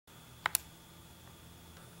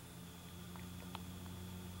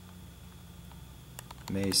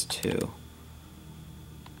maze 2.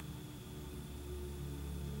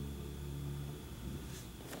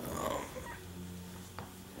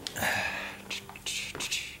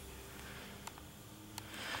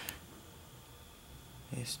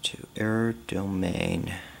 Maze 2, error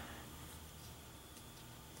domain.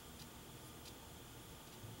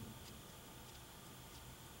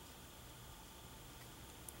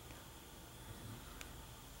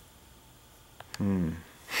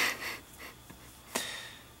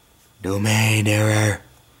 Domain error.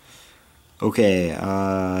 Okay,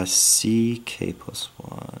 CK plus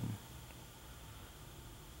 1.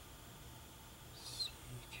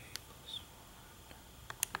 CK plus 1.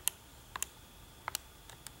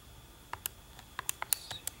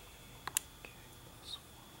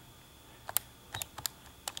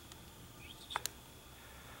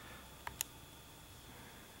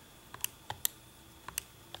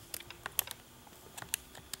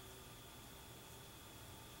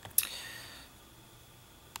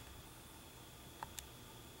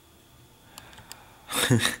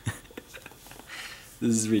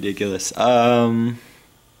 This is ridiculous. I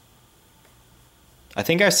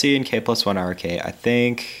think our C and K plus 1 are okay. I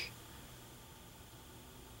think...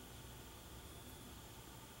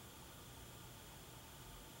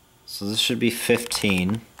 So this should be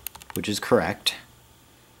 15, which is correct.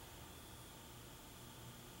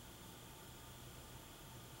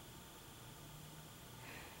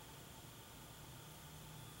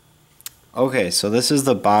 Okay, so this is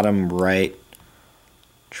the bottom right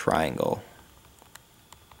triangle.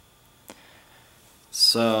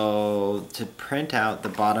 So to print out the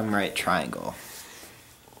bottom right triangle,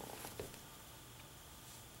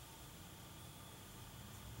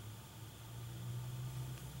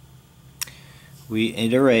 we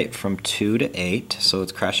iterate from 2 to 8, so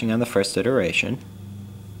it's crashing on the first iteration.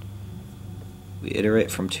 We iterate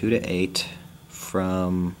from 2 to 8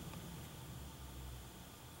 from,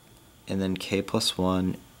 and then K plus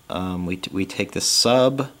 1. We take the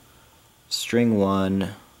sub string 1.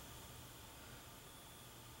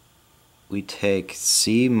 We take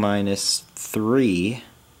C minus 3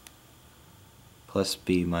 plus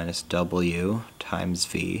B minus W times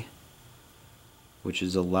V, which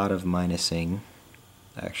is a lot of minusing,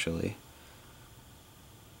 actually.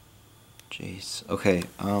 Jeez. Okay,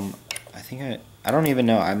 I think I don't even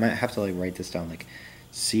know. I might have to like write this down, like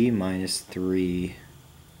C minus 3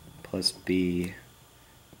 plus B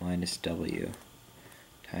minus W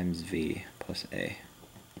times V plus A.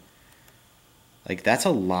 Like, that's a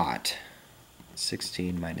lot.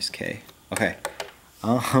 16 minus K. Okay.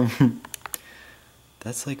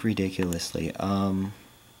 That's like ridiculously. So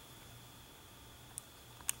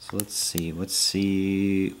let's see. What's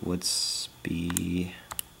C? What's B?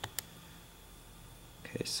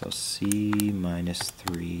 Okay, so C minus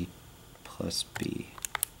 3 plus B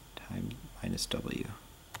times minus W.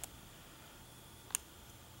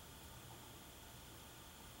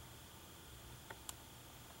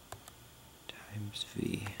 Times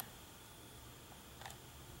V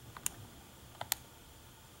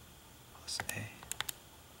plus A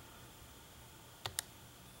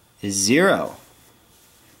is 0,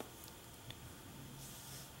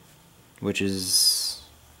 which is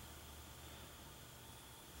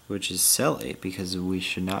silly because we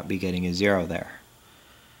should not be getting a 0 there.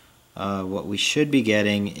 What we should be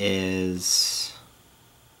getting is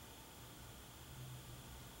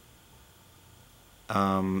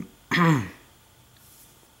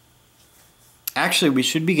actually, we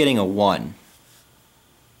should be getting a 1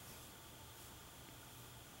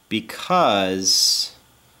 because,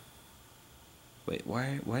 wait,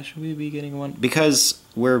 why should we be getting a 1? Because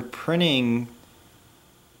we're printing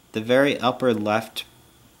the very upper left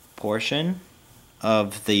portion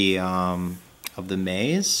of the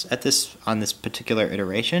maze on this particular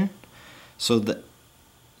iteration. So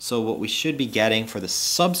what we should be getting for the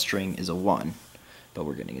substring is a 1, but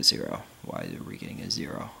we're getting a 0. Why are we getting a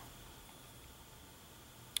 0?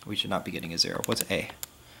 We should not be getting a 0. What's A?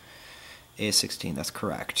 A is 16, that's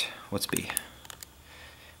correct. What's B?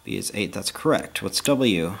 B is 8, that's correct. What's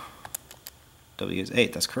W? W is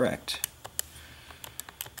 8, that's correct.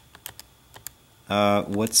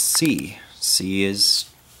 What's C? C is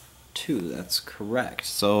 2, that's correct.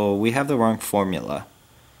 So we have the wrong formula,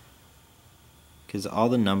 because all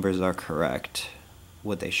the numbers are correct,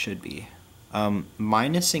 what they should be.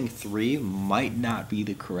 Minusing 3 might not be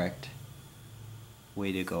the correct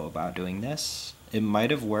way to go about doing this. It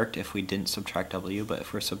might have worked if we didn't subtract W, but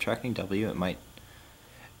if we're subtracting W, it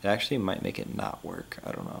actually might make it not work.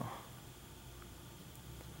 I don't know.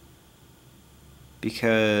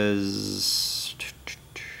 Because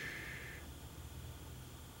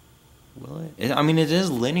Will it? I mean, it is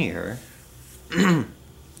linear.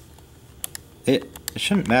 It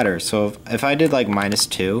shouldn't matter. So if I did like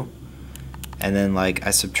 -2, and then like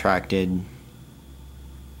I subtracted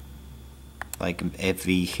like a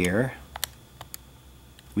v here,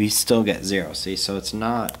 we still get 0. See, so it's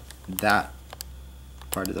not that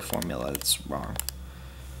part of the formula that's wrong.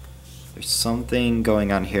 There's something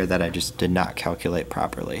going on here that I just did not calculate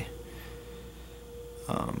properly.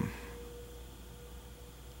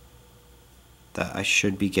 That I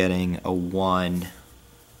should be getting a 1.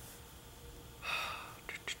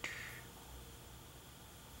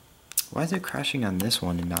 Why is it crashing on this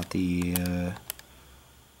one and not the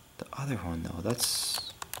other one though?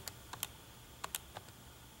 That's...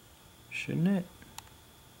 Shouldn't it?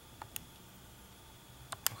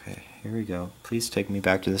 Okay, here we go. Please take me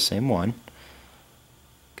back to the same one.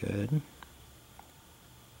 Good.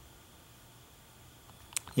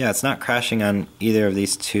 Yeah, it's not crashing on either of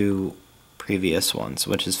these two previous ones,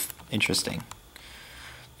 which is interesting.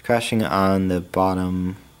 Crashing on the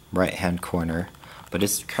bottom right-hand corner, but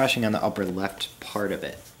it's crashing on the upper left part of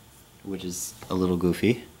it, which is a little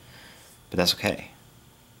goofy, but that's okay.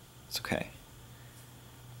 It's okay.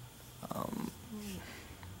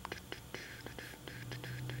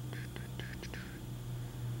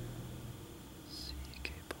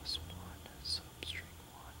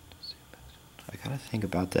 I gotta think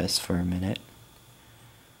about this for a minute.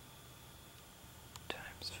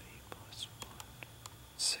 Times v plus 1.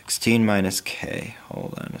 16 minus k.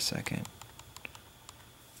 Hold on a second.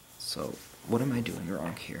 So, what am I doing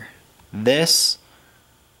wrong here? This...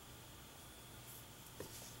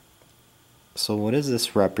 So what does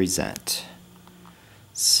this represent?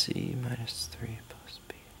 C minus 3 plus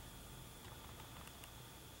b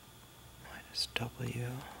minus w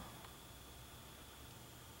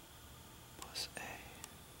plus a.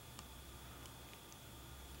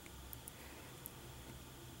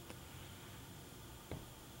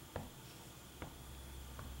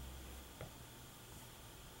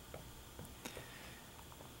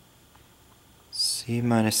 C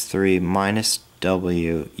minus 3 minus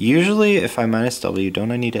w. Usually if I minus w,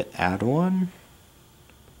 don't I need to add 1?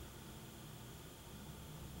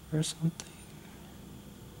 Or something?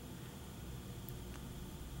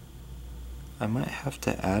 I might have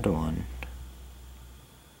to add 1.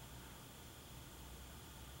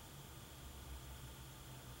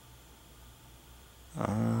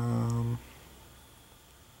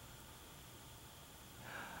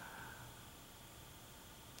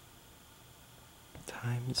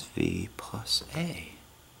 Times v plus a.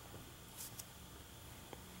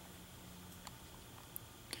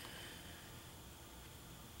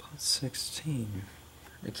 Plus 16.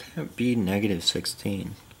 It can't be negative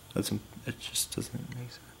 16. It just doesn't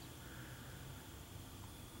make sense.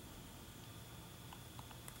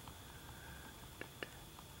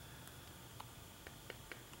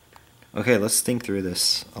 Okay, let's think through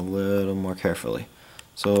this a little more carefully.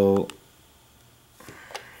 So,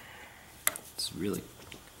 it's really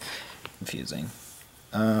confusing.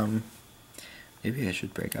 Maybe I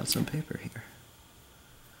should break out some paper here.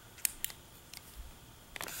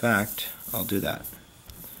 In fact, I'll do that.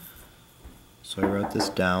 So I wrote this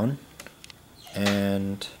down,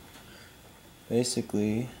 and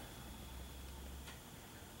basically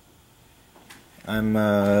I'm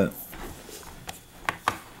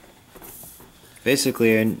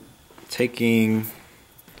taking,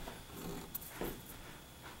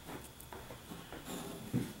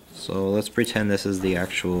 so let's pretend this is the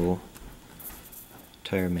actual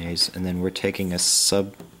entire maze, and then we're taking a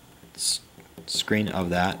sub screen of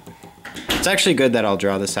that. It's actually good that I'll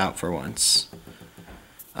draw this out for once.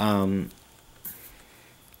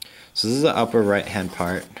 So this is the upper right hand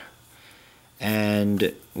part,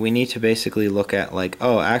 and we need to basically look at like,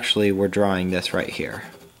 oh, actually we're drawing this right here.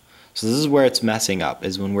 So this is where it's messing up,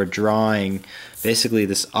 is when we're drawing basically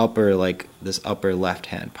this upper left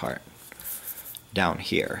hand part down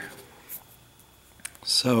here.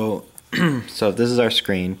 So so if this is our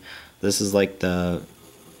screen, this is like the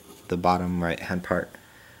bottom right hand part.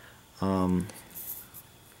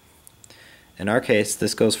 In our case,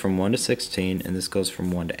 this goes from 1 to 16 and this goes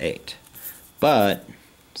from 1 to 8. But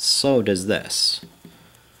so does this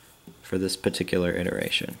for this particular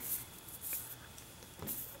iteration.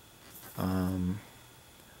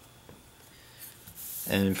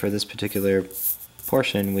 And for this particular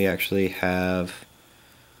portion, we actually have,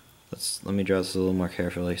 let me draw this a little more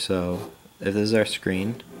carefully. So if this is our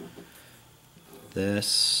screen,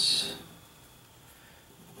 this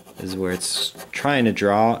is where it's trying to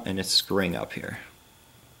draw and it's screwing up here.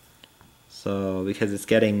 So because it's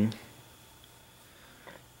getting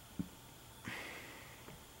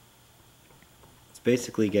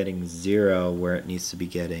basically getting 0 where it needs to be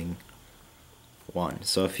getting 1.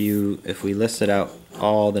 So if we listed out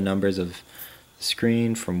all the numbers of the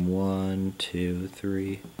screen from 1, 2,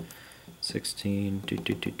 3, 16,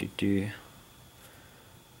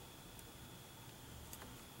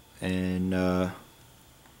 and a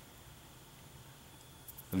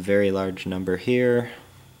very large number here.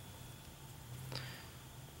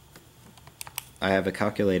 I have a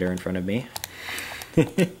calculator in front of me.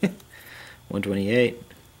 128.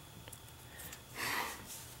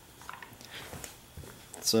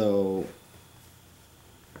 So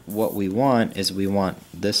what we want is we want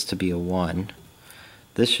this to be a 1.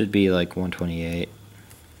 This should be like 128,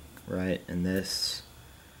 right? And this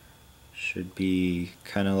should be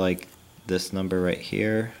kind of like this number right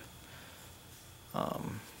here.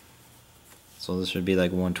 So this should be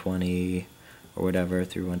like 120 or whatever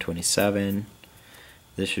through 127.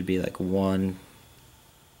 This should be like 1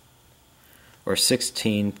 or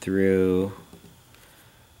 16 through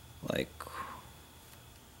like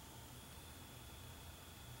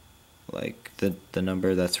the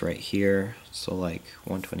number that's right here, so like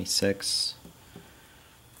 126.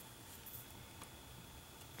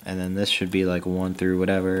 And then this should be like 1 through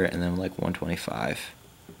whatever, and then like 125.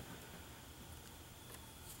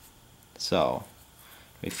 So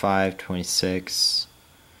 25, 26,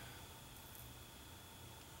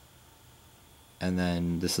 and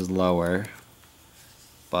then this is lower,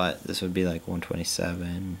 but this would be like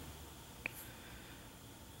 127.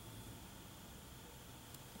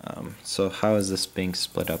 So how is this being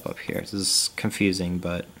split up here? This is confusing,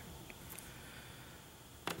 but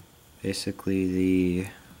basically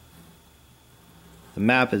the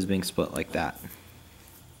map is being split like that.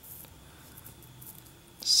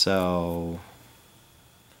 So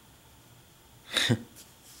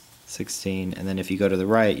 16, and then if you go to the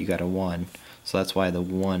right, you got a 1. So that's why the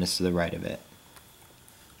 1 is to the right of it.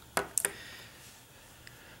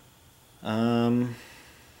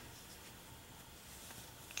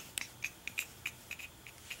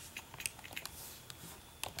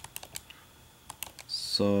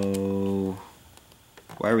 So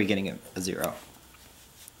why are we getting a 0?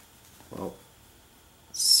 Well,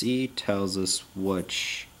 C tells us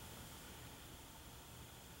which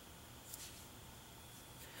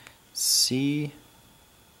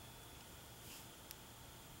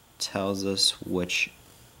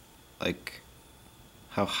like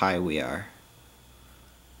how high we are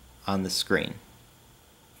on the screen.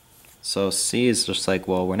 So C is just like,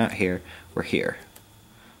 well, we're not here, we're here.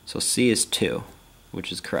 So C is 2,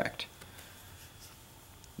 which is correct.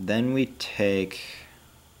 Then we take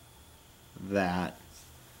that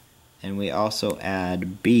and we also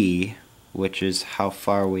add B, which is how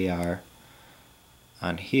far we are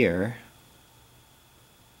on here.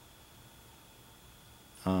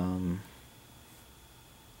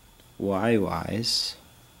 Y-wise,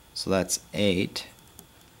 so that's 8,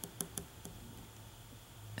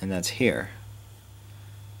 and that's here.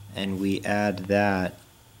 And we add that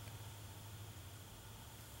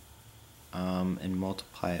and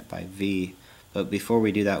multiply it by V. But before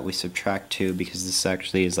we do that, we subtract 2 because this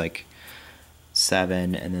actually is like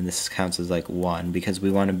 7, and then this counts as like 1 because we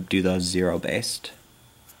want to do those 0 based.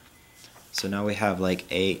 So now we have like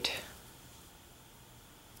 8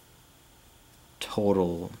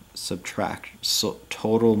 total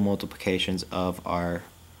total multiplications of our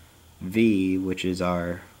V, which is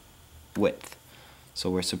our width. So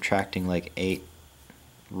we're subtracting like 8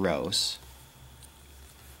 rows.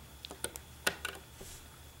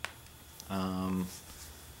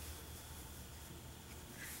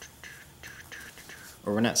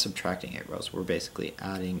 Or we're not subtracting 8 rows, we're basically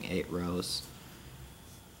adding 8 rows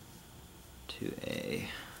to A.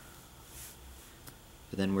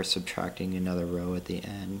 But then we're subtracting another row at the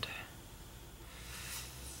end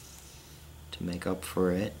to make up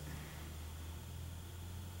for it.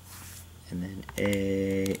 And then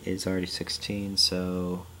A is already 16,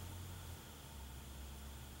 so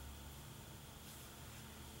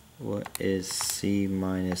what is C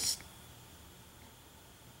minus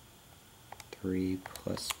 3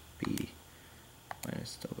 plus B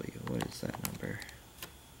minus W? What is that number?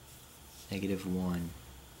 -1.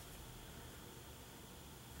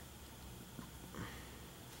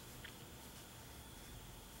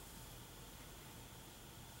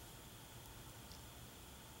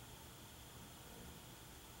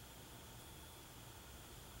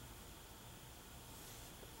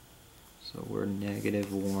 So we're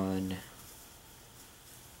 -1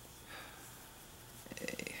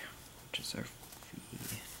 A, which is our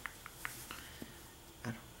V.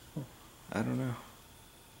 I don't know.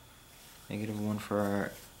 -1 for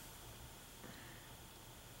our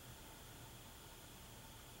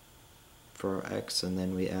for x, and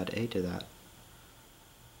then we add a to that.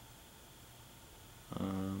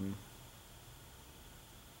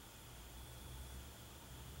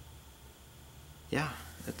 Yeah,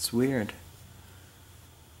 it's weird.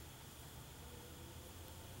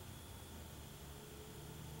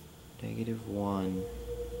 -1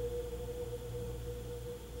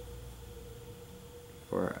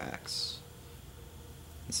 for x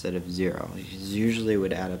instead of 0. Usually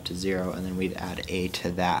would add up to 0, and then we'd add a to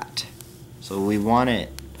that. So we want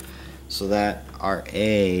it so that our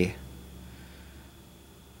a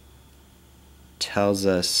tells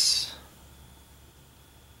us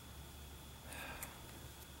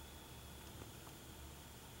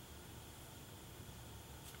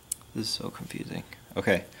this is so confusing.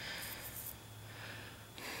 Okay.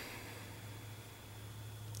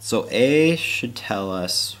 So A should tell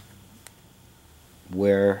us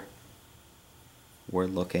where we're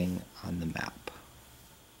looking on the map,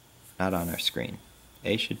 not on our screen.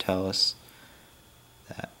 A should tell us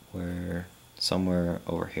that we're somewhere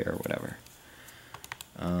over here or whatever.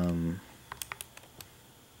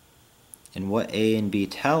 And what A and B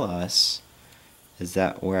tell us is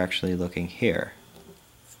that we're actually looking here.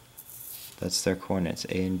 That's their coordinates.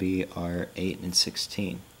 A and B are 8 and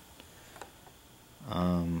 16.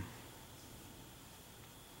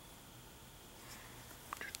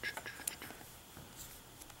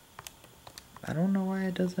 I don't know why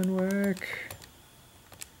it doesn't work.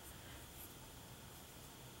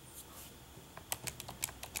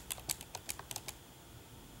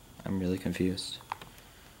 I'm really confused.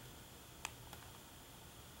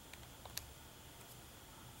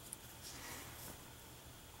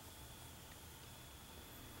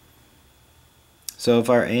 So if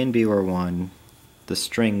our A and B were 1, the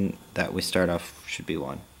string that we start off should be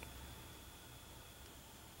 1.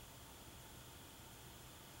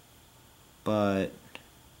 But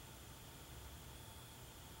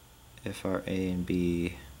if our A and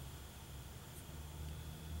B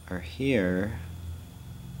are here,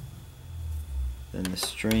 then the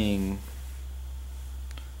string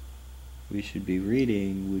we should be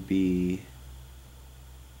reading would be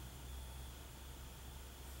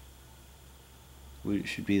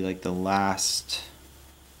should be like the last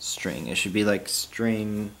string. It should be like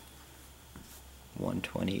string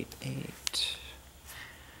 128.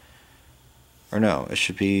 Or no, it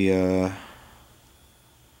should be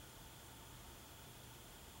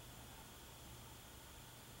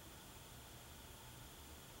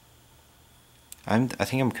I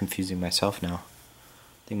think I'm confusing myself now.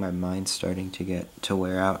 I think my mind's starting to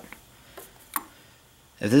wear out.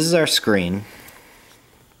 If this is our screen,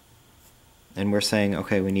 and we're saying,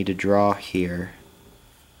 okay, we need to draw here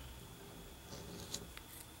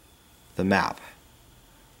the map,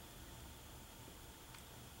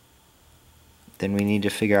 then we need to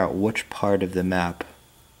figure out which part of the map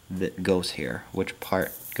that goes here, which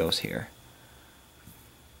part goes here.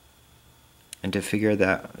 And to figure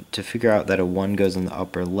out that a 1 goes in the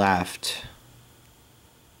upper left,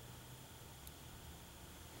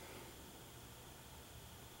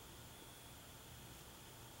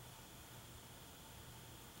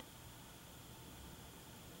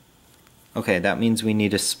 okay, that means we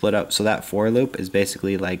need to split up. So that for loop is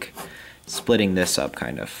basically like splitting this up,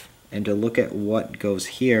 kind of. And to look at what goes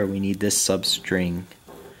here, we need this substring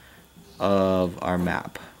of our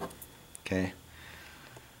map. Okay?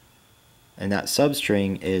 And that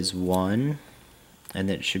substring is 1, and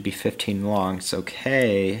it should be 15 long. So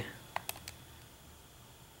K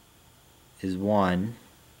is 1,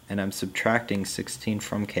 and I'm subtracting 16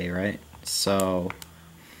 from K, right? So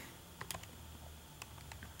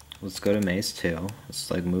let's go to maze 2. Let's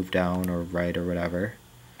like move down or right or whatever.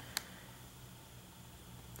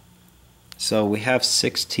 So we have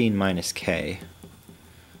 16 minus K,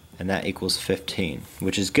 and that equals 15,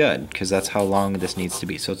 which is good, because that's how long this needs to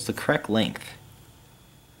be. So it's the correct length.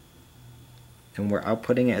 And we're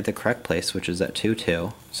outputting it at the correct place, which is at 2,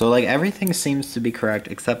 2. So like everything seems to be correct,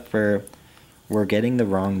 except for we're getting the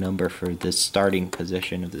wrong number for the starting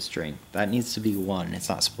position of the string. That needs to be 1. It's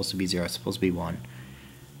not supposed to be 0, it's supposed to be 1.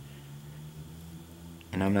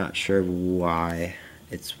 And I'm not sure why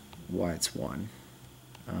it's 1.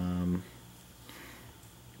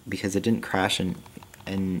 Because it didn't crash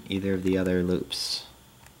in either of the other loops,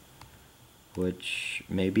 which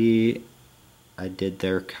maybe I did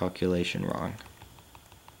their calculation wrong.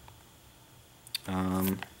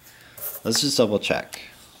 Let's just double check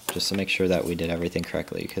just to make sure that we did everything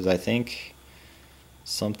correctly, because I think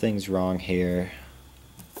something's wrong here,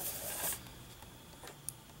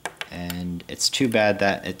 and it's too bad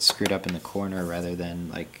that it screwed up in the corner rather than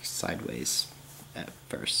like sideways at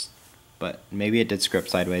first. but maybe it did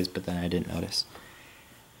script sideways, but then I didn't notice.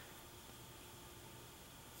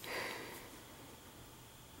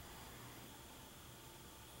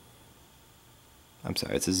 I'm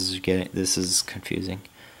sorry, this is confusing.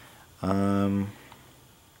 So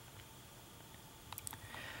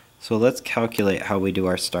let's calculate how we do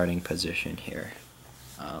our starting position here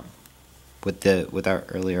with our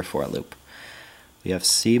earlier for loop. We have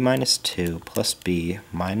c minus 2 plus b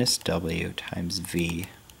minus w times v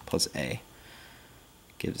plus a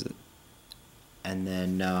gives it, and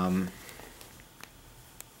then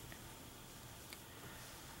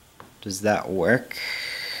does that work?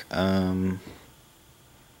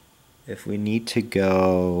 If we need to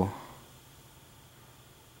go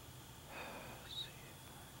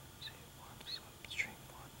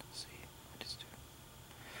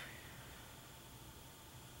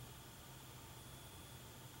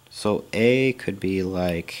so a could be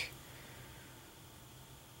like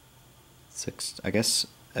 6, I guess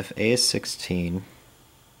if a is 16,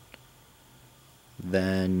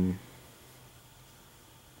 then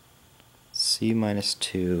c minus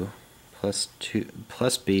 2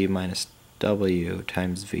 plus b minus w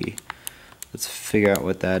times v. Let's figure out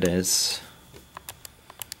what that is.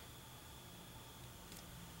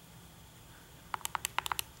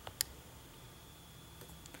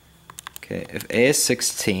 Okay, if a is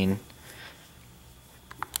 16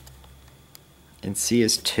 and c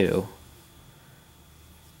is 2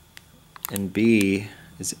 and b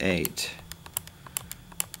is 8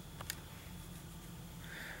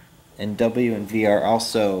 and w and v are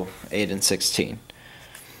also 8 and 16,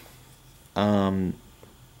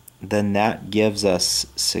 then that gives us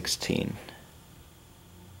 16.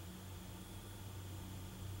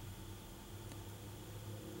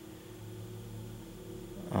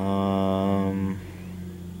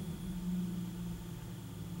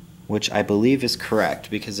 Which I believe is correct,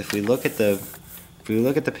 because if we look at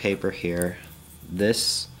the paper here,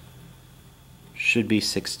 this should be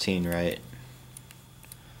 16, right?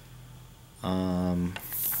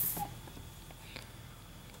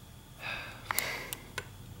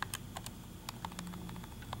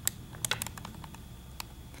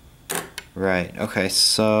 Right, okay,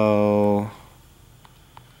 so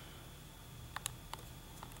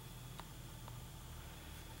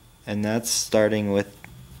and that's starting with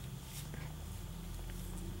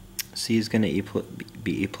c is going to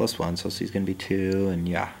be e plus 1, so c is going to be 2, and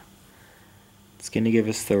yeah. It's going to give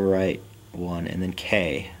us the right one, and then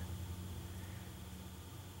k,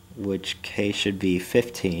 which k should be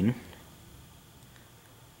 15.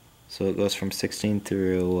 So it goes from 16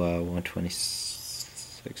 through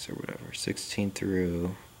 126 or whatever. 16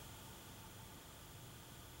 through...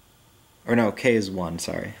 Or no, k is 1,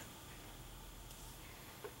 sorry.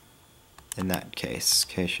 In that case,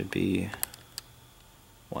 k should be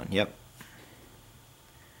 1, yep.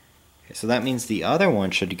 Okay, so that means the other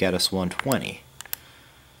one should get us 120.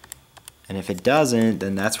 And if it doesn't,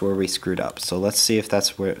 then that's where we screwed up. So let's see if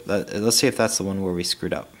that's the one where we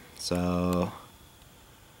screwed up. So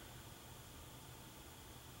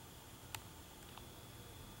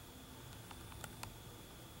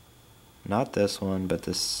not this one, but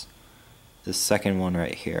this second one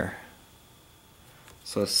right here.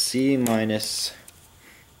 So c minus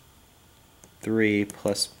 3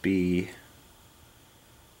 plus b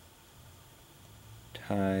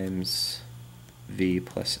times v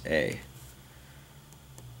plus a.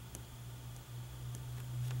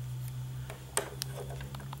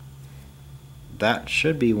 That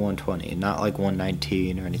should be 120, not like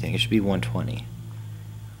 119 or anything. It should be 120.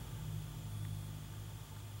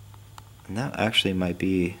 And that actually might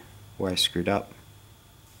be where I screwed up.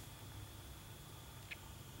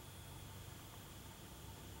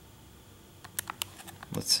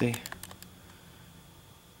 Let's see.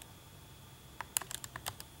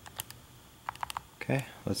 Okay,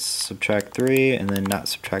 let's subtract 3 and then not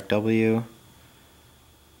subtract w.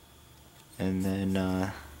 And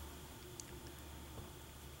then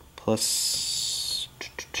plus,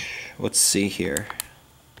 let's see here.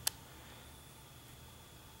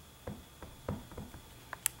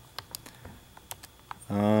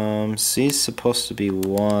 C is supposed to be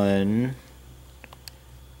 1.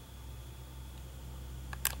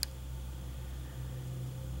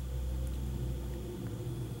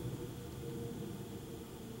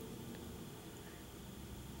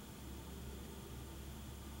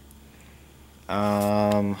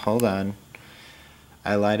 Hold on.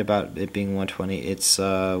 I lied about it being 120. It's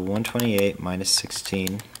 128 minus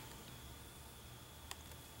 16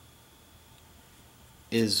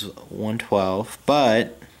 is 112,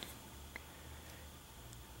 but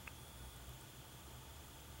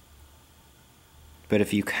But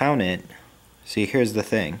if you count it, see, here's the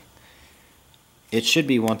thing. It should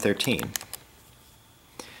be 113.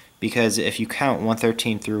 Because if you count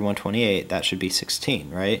 113 through 128, that should be 16,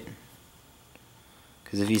 right?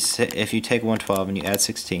 Because if you take 112 and you add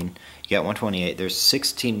 16, you get 128. There's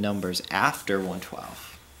 16 numbers after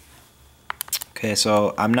 112. Okay,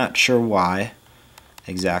 so I'm not sure why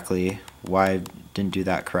I didn't do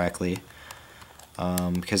that correctly.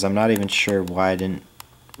 Because I'm not even sure why I didn't,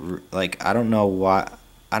 like, I don't know why,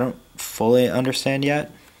 I don't fully understand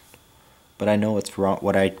yet, but I know what's wrong,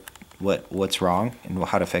 what's wrong and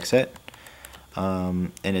how to fix it.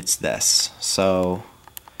 And it's this. So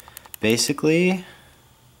basically,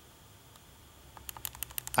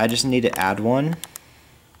 I just need to add one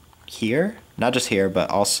here, not just here, but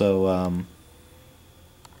also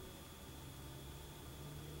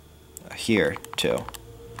here too.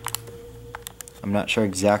 I'm not sure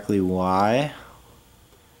exactly why,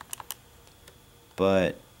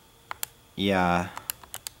 but yeah.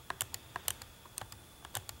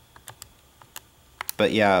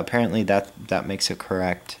 But yeah, apparently that makes it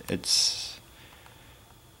correct.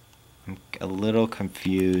 I'm a little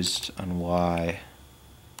confused on why.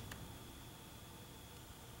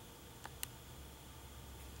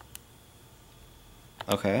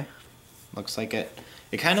 Okay, looks like it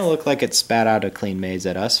kind of looked like it spat out a clean maze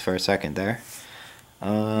at us for a second there.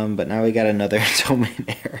 But now we got another domain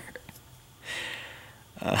error.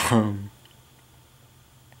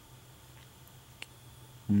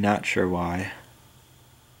 Not sure why.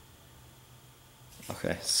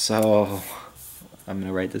 Okay, so I'm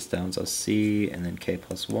gonna write this down. So C and then K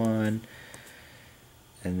plus 1,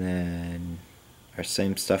 and then our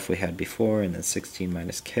same stuff we had before, and then 16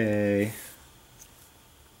 minus K.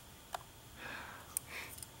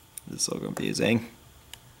 This is so confusing.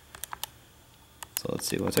 So let's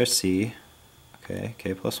see, what's our C? Okay,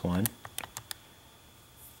 K plus 1.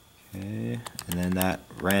 Okay, and then that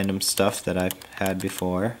random stuff that I had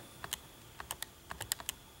before.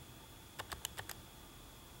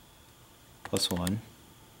 Plus 1.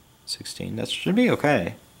 16. That should be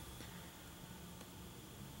okay.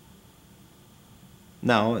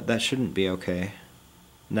 No, that shouldn't be okay.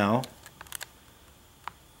 No.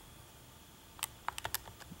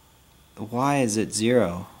 Why is it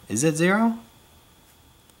 0? Is it 0?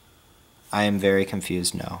 I am very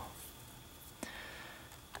confused now.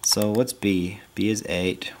 So what's B? B is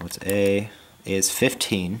 8. What's A? A is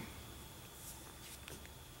 15.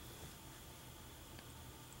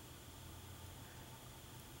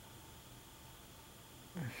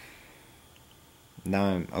 Now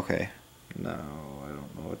I'm okay. No, I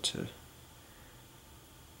don't know what to.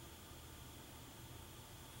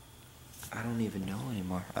 I don't even know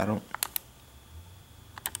anymore. I'm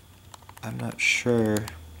not sure.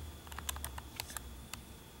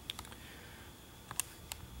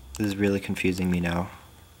 This is really confusing me now.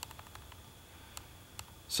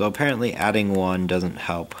 So apparently adding 1 doesn't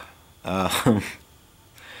help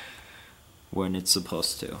when it's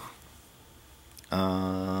supposed to.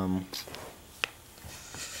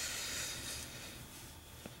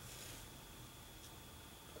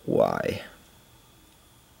 Why?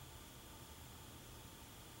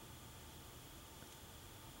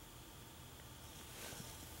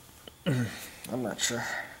 I'm not sure.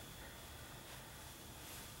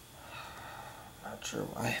 Not sure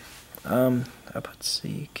why. I put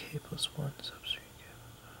C, K plus 1, substrate K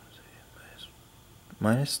plus 1,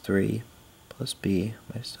 minus 3 plus B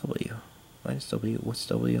minus W. Minus W, what's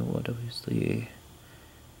W? What W is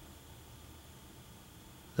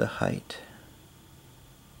the height.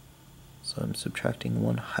 So I'm subtracting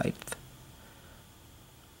 1 height.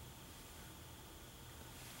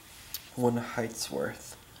 1 height's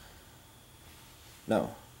worth.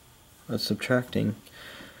 No. I was subtracting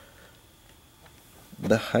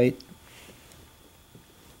the height.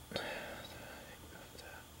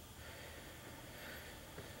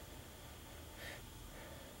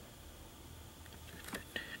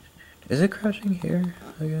 Is it crashing here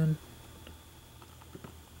again?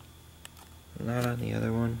 Not on the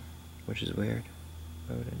other one, which is weird.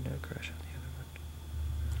 Why would it not crash on the other one?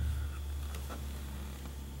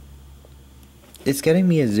 It's getting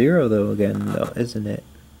me a 0 though again, though, isn't it?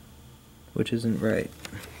 Which isn't right.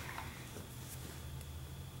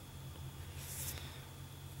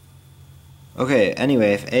 Okay,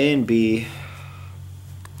 anyway, if A and B...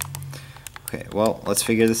 Okay, well, let's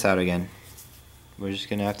figure this out again. We're just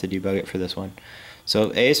going to have to debug it for this one.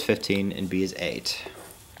 So if A is 15 and B is 8,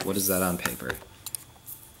 what is that on paper?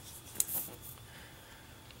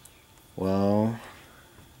 Well,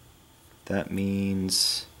 that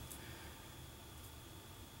means...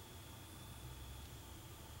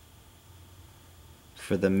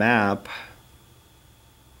 for the map,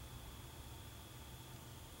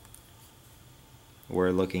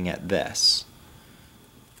 we're looking at this,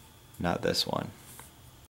 not this one.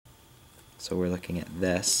 So we're looking at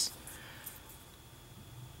this,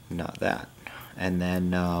 not that. And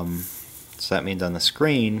then, so that means on the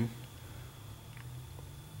screen,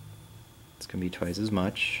 it's going to be twice as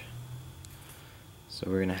much. So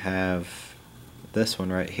we're going to have this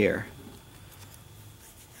one right here.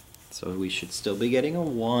 So we should still be getting a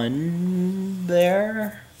 1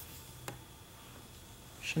 there.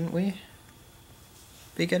 Shouldn't we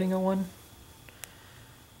be getting a 1?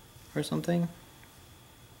 Or something?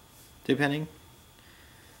 Depending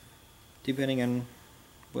on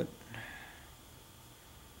what...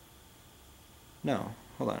 No,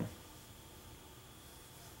 hold on.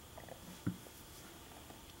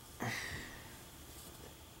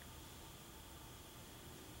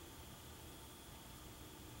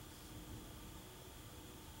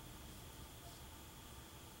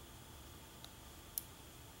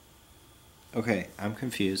 Okay, I'm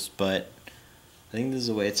confused, but I think this is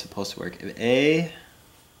the way it's supposed to work. If A...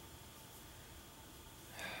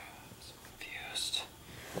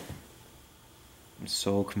 I'm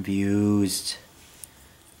so confused.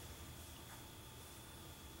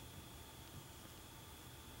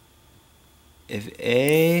 If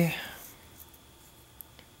A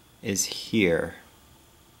is here,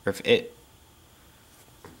 or if it...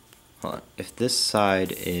 Hold on. If this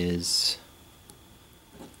side is...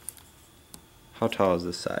 How tall is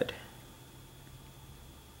this side?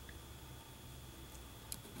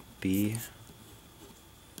 B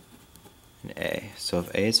and A. So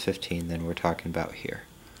if A is 15, then we're talking about here.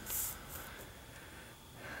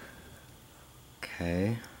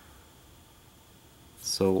 Okay.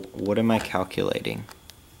 So what am I calculating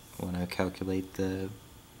when I calculate when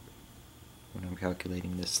I'm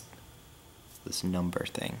calculating this number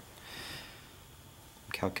thing?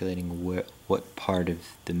 I'm calculating what part of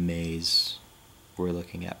the maze we're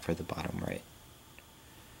looking at for the bottom right.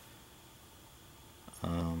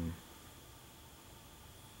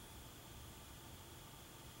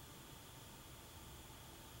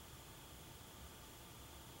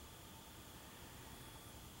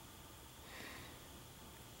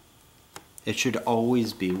 It should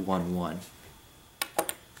always be 1, 1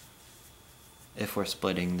 if we're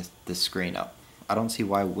splitting the screen up. I don't see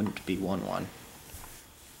why it wouldn't be 1, 1.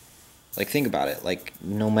 Like, think about it. Like,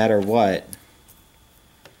 no matter what,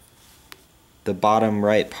 the bottom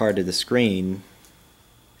right part of the screen,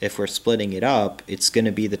 if we're splitting it up, it's going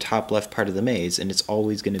to be the top left part of the maze, and it's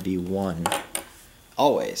always going to be 1.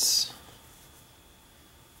 Always.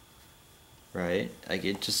 Right? Like,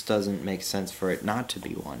 it just doesn't make sense for it not to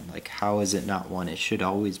be 1. Like, how is it not 1? It should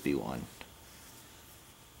always be 1.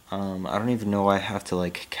 I don't even know why I have to,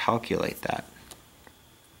 like, calculate that.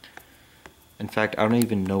 In fact, I don't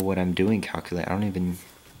even know what I'm doing calculate.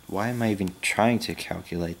 Why am I even trying to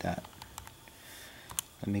calculate that?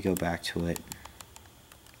 Let me go back to it.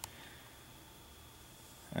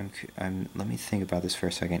 Let me think about this for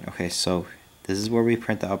a second. Okay, so this is where we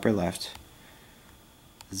print the upper left.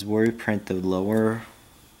 This is where we print the lower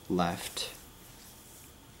left.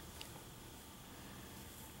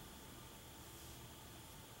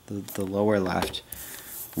 The lower left,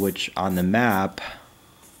 which on the map,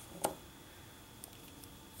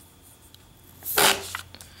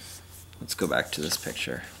 let's go back to this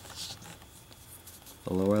picture.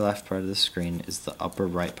 The lower left part of the screen is the upper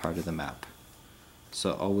right part of the map. So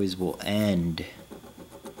it always will end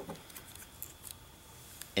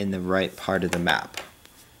in the right part of the map.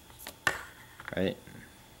 Right?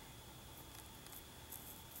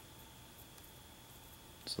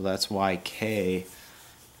 So that's why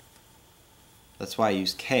I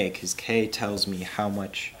use K, because K tells me how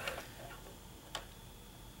much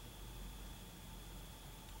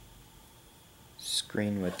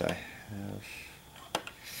screen width I have.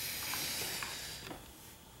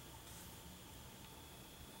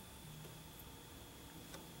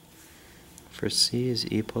 For C is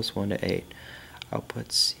E plus 1 to 8. Output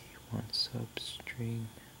C1 substring.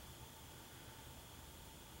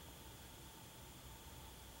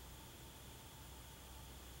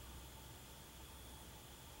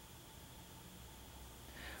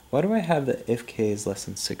 Why do I have the if K is less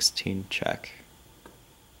than 16 check?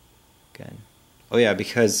 Again. Oh yeah,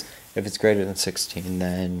 because if it's greater than 16,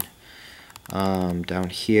 then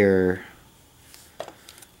down here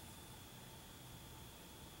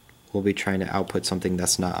we'll be trying to output something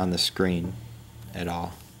that's not on the screen at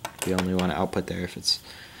all. We only want to output there if it's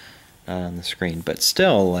not on the screen. But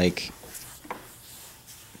still, like,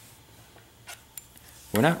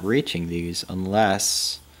 we're not reaching these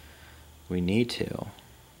unless we need to.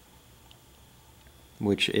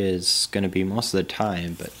 which is going to be most of the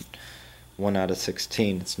time, but 1 out of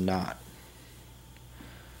 16 it's not.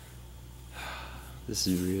 This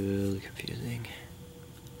is really confusing.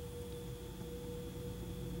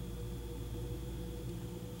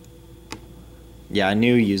 Yeah, I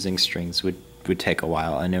knew using strings would take a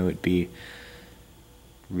while. I knew it would be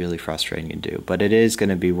really frustrating to do, but it is going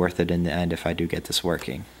to be worth it in the end if I do get this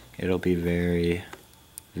working. It'll be very,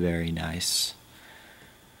 very nice.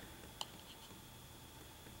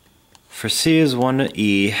 For C is 1 to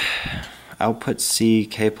E, output C,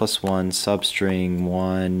 K plus 1, substring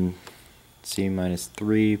 1, C minus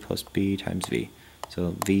 3 plus B times V.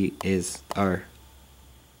 So V is our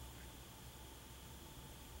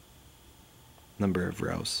number of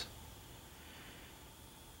rows.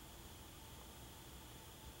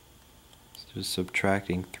 So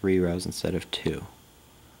subtracting 3 rows instead of 2.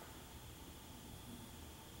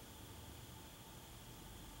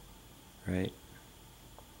 Right?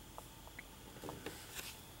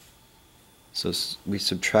 So we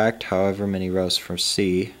subtract however many rows for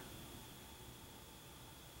C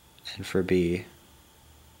and for B,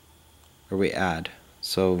 or we add.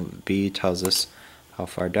 So B tells us how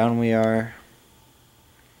far down we are.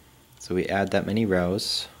 So we add that many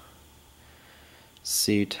rows.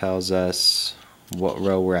 C tells us what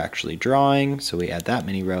row we're actually drawing, so we add that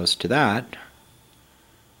many rows to that.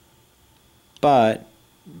 But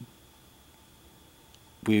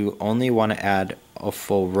we only want to add a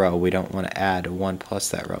full row. We don't want to add 1 plus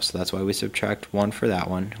that row. So that's why we subtract 1 for that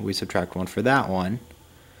one. We subtract 1 for that one.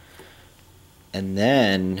 And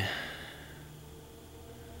then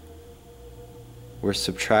we're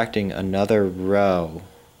subtracting another row.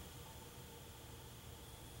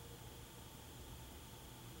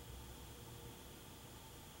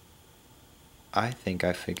 I think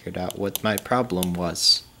I figured out what my problem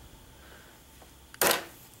was. I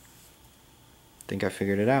think I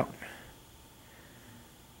figured it out.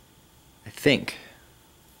 I think.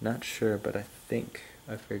 Not sure, but I think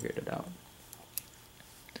I figured it out.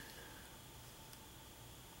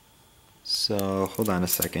 So, hold on a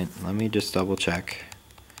second. Let me just double check.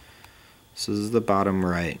 So this is the bottom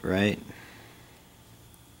right, right?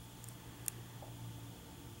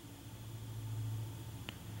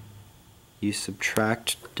 You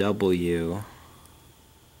subtract W.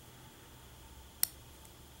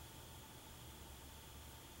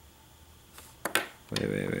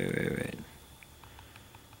 Wait.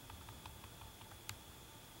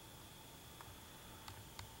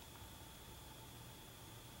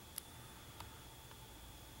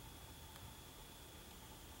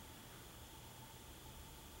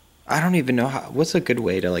 I don't even know what's a good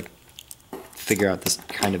way to like figure out this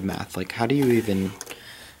kind of math. Like, how do you even,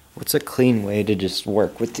 what's a clean way to just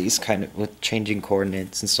work with these kind of, with changing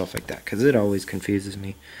coordinates and stuff like that? Because it always confuses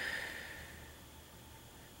me.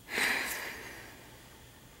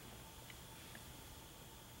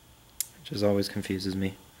 It just always confuses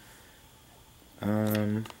me.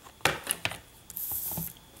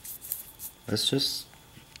 Let's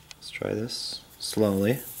try this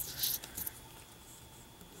slowly.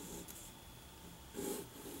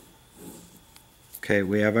 Okay,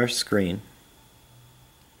 we have our screen.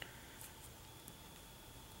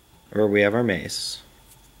 Or we have our maze.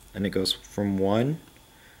 And it goes from 1.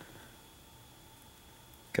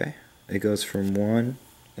 Okay, it goes from 1.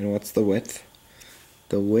 And what's the width?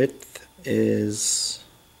 The width is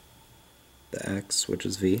the x, which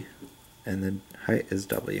is v. And then height is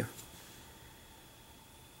w.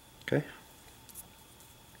 Okay.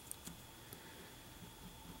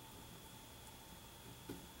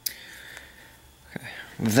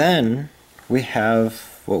 Then we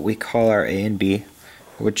have what we call our A and B,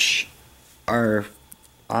 which are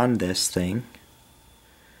on this thing.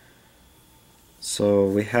 So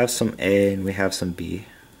we have some A and we have some B.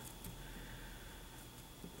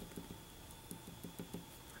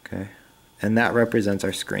 Okay, and that represents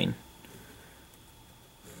our screen.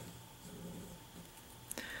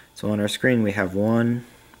 So on our screen we have 1,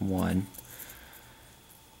 1,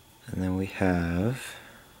 and then we have,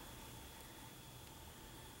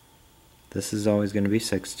 this is always going to be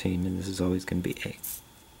 16, and this is always going to be 8.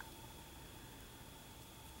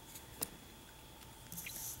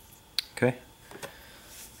 Okay,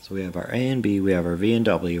 so we have our A and B, we have our V and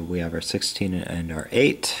W, we have our 16 and our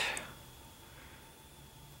 8,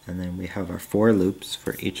 and then we have our 4 loops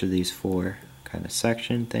for each of these 4 kind of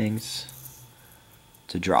section things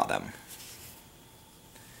to draw them.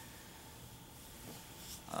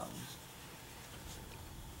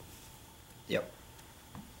 Yep.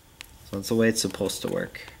 So that's the way it's supposed to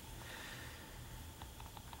work.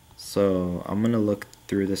 So I'm going to look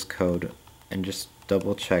through this code and just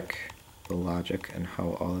double check the logic and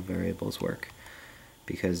how all the variables work,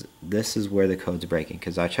 because this is where the code's breaking.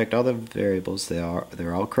 Because I checked all the variables,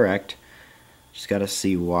 they're all correct. Just got to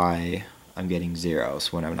see why I'm getting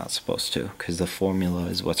zeros when I'm not supposed to, because the formula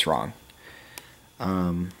is what's wrong.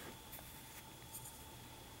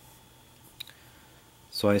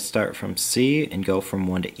 So I start from C and go from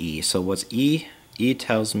 1 to E. So what's E? E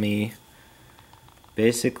tells me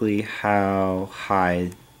basically how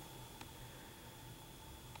high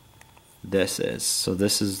this is. So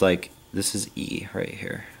this is E right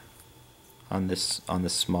here on this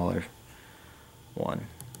smaller one.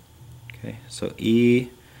 Okay, so E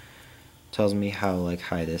tells me how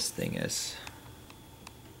high this thing is.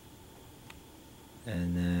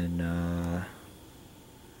 And then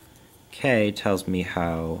K tells me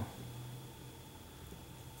how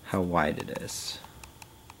wide it is.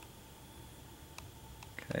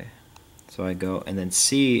 Okay, so I go, and then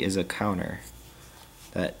C is a counter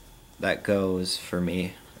that goes for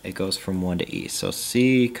me. It goes from 1 to E. So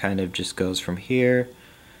C kind of just goes from here,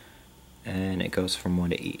 and it goes from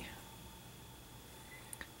 1 to E.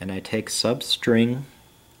 And I take substring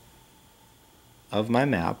of my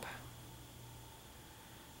map.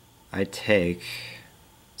 I take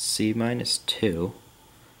C minus 2.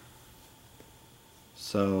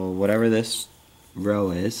 So whatever this row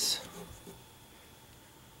is,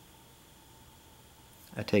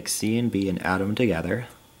 I take C and B and add them together.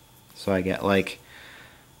 So I get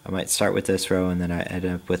I might start with this row and then I end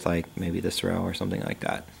up with maybe this row or something like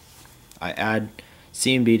that. I add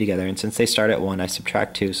C and B together, and since they start at 1, I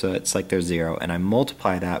subtract 2, so it's like they're 0, and I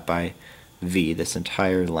multiply that by V, this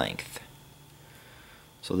entire length.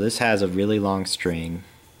 So this has a really long string,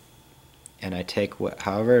 and I take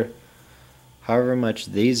however much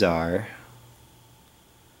these are,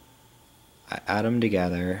 I add them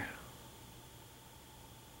together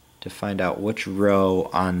to find out which row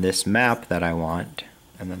on this map that I want,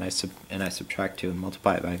 and then I subtract 2 and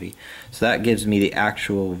multiply it by V. So that gives me the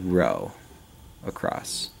actual row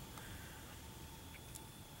across.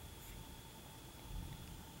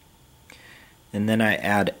 And then I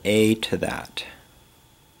add A to that.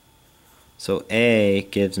 So A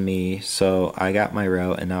gives me, so I got my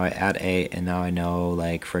row, and now I add A, and now I know,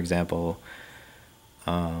 for example,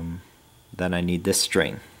 that I need this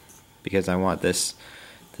string because I want this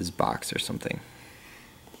box or something.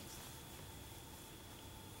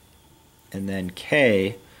 And then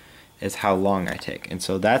K is how long I take. And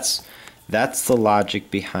so that's the logic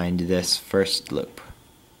behind this first loop.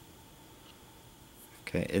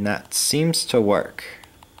 Okay, and that seems to work.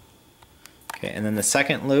 Okay, and then the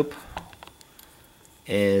second loop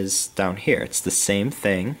is down here. It's the same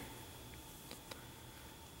thing.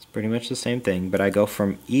 It's pretty much the same thing, but I go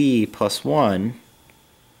from E plus 1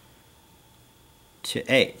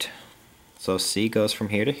 to 8. So C goes from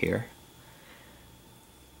here to here.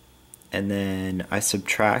 And then I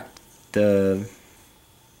subtract I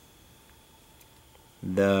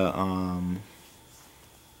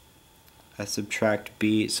subtract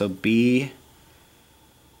B, so B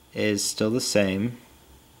is still the same,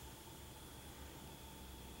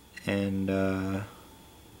 and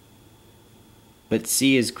but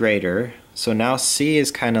C is greater, so now C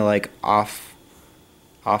is kind of off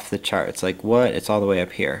the chart. It's what? It's all the way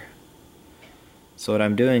up here. So what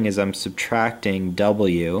I'm doing is I'm subtracting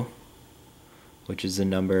W, which is the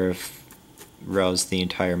number of rows the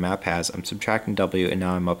entire map has. I'm subtracting W, and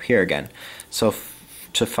now I'm up here again. So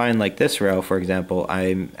to find this row, for example,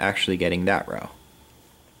 I'm actually getting that row.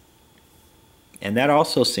 And that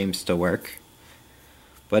also seems to work,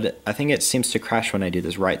 but I think it seems to crash when I do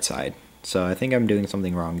this right side. So I think I'm doing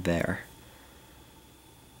something wrong there.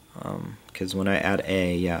 Because when I add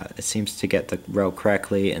A, yeah, it seems to get the row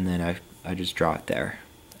correctly, and then I just draw it there.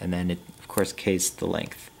 And then, of course, K is the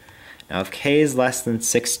length. Now if K is less than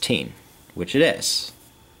 16, which it is,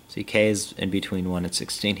 see K is in between 1 and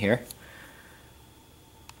 16 here,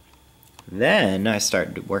 then I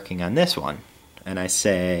start working on this one, and I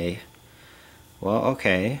say, well,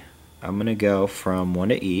 okay, I'm going to go from 1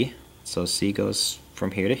 to E, so C goes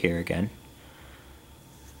from here to here again,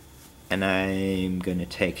 and I'm going to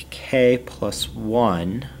take K plus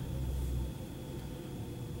 1,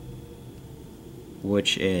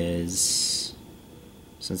 which is,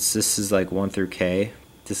 since this is 1 through K,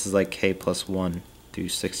 this is K plus 1 through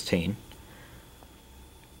 16.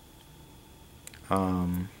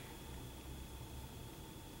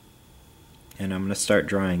 And I'm going to start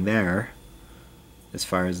drawing there as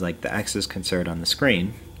far as the X is concerned on the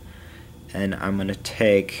screen. And I'm going to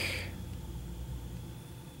take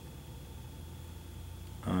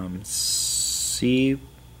C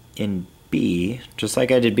and B, just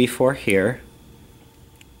like I did before here.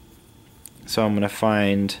 So I'm going to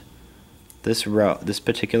find this row, this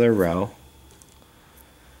particular row.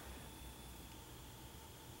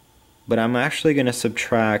 But I'm actually going to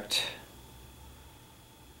subtract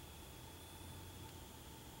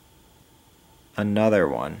another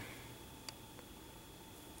one,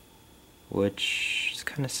 which is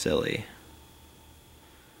kind of silly.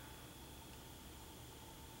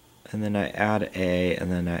 And then I add a,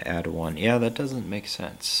 and then I add 1. Yeah, that doesn't make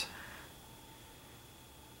sense.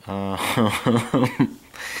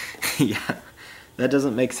 Yeah, that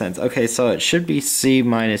doesn't make sense. Okay, so it should be c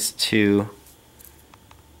minus 2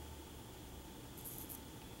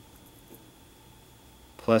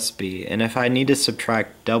 plus b. And if I need to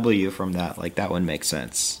subtract w from that, like that would make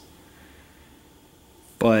sense.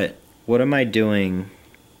 But what am I doing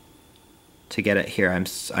to get it here?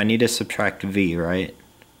 I need to subtract v, right?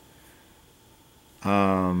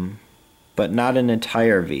 But not an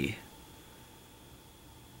entire v.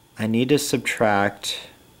 I need to subtract...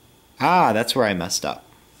 Ah, that's where I messed up,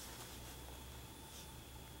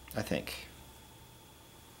 I think.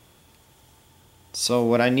 So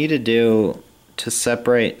what I need to do to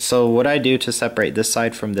separate... So what I do to separate this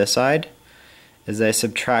side from this side is I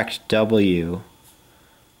subtract w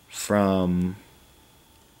from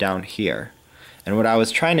down here. And what I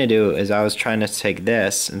was trying to do is I was trying to take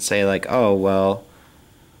this and say like, oh, well,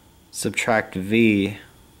 subtract v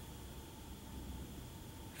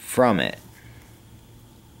from it.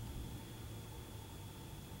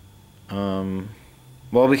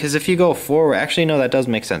 Well, because if you go forward, actually no, that does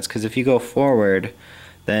make sense, because if you go forward,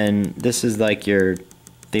 then this is like your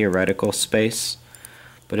theoretical space.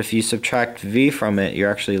 But if you subtract v from it,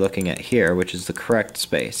 you're actually looking at here, which is the correct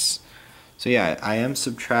space. So yeah, I am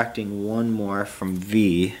subtracting one more from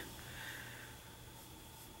v,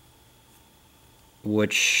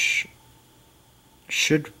 which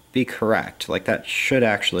should be correct. Like that should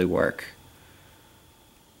actually work.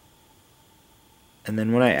 And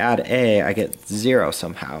then when I add a, I get 0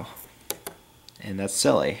 somehow. And that's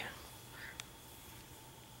silly.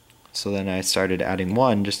 So then I started adding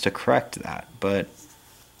 1 just to correct that. But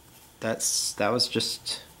that was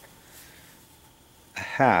just a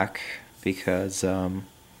hack, because and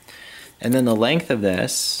then the length of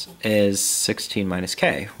this is 16 minus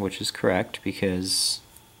k, which is correct because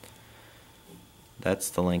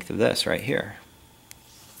that's the length of this right here.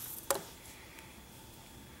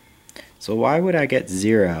 So why would I get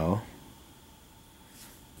 0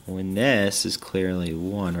 when this is clearly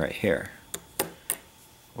 1 right here?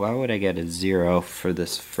 Why would I get a 0 for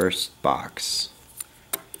this first box?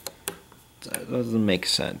 That doesn't make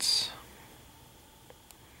sense.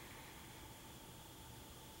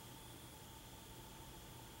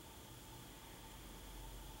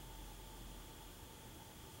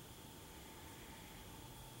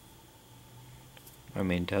 I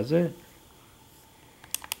mean, does it?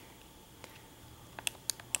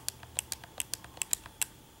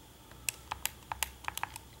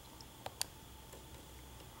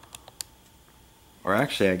 Or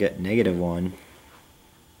actually, I get -1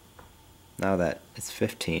 now that it's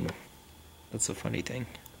 15. That's a funny thing.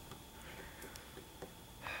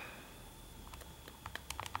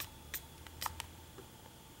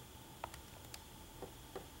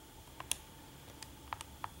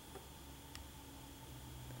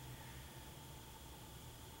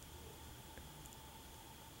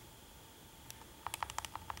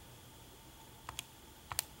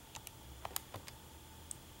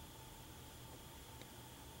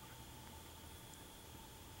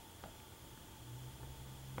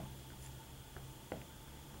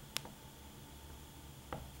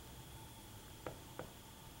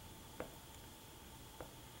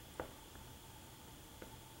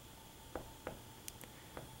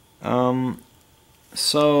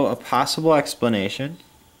 So a possible explanation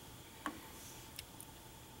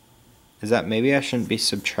is that maybe I shouldn't be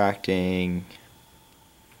subtracting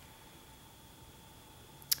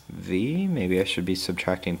v. Maybe I should be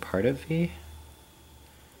subtracting part of v.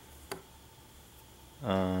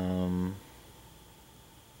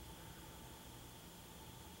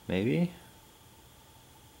 Maybe.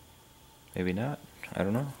 Maybe not. I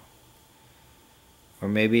don't know. Or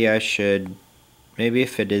maybe I should... Maybe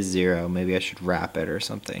if it is 0, maybe I should wrap it or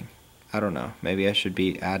something. I don't know. Maybe I should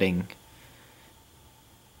be adding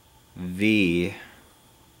v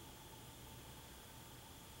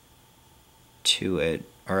to it.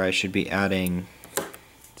 Or I should be adding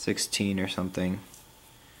 16 or something.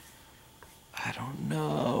 I don't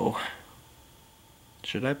know.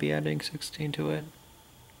 Should I be adding 16 to it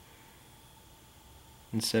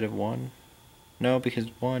instead of 1? No, because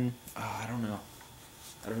 1... Oh, I don't know.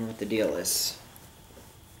 I don't know what the deal is.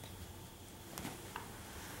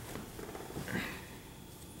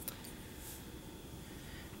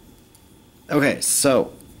 Okay,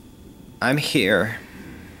 so I'm here.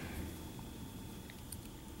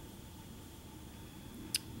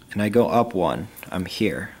 And I go up one. I'm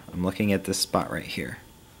here. I'm looking at this spot right here.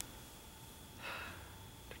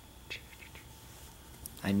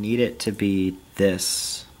 I need it to be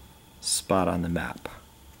this spot on the map.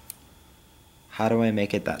 How do I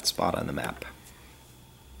make it that spot on the map?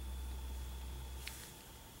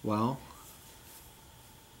 Well,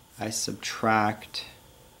 I subtract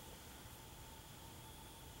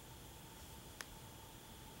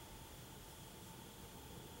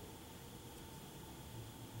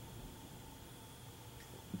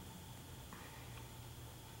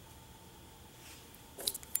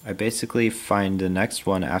I basically find the next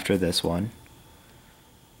one after this one,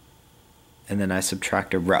 and then I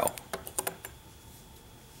subtract a row.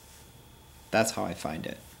 That's how I find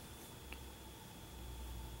it.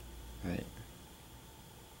 Right?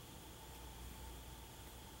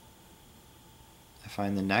 I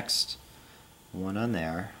find the next one on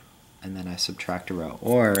there, and then I subtract a row.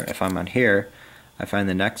 Or if I'm on here, I find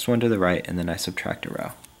the next one to the right, and then I subtract a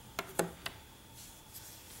row.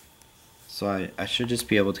 So I should just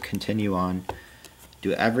be able to continue on,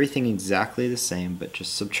 do everything exactly the same, but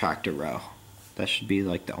just subtract a row. That should be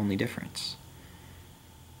like the only difference.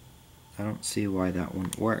 I don't see why that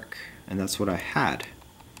wouldn't work. And that's what I had.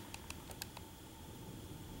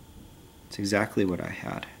 It's exactly what I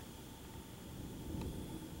had.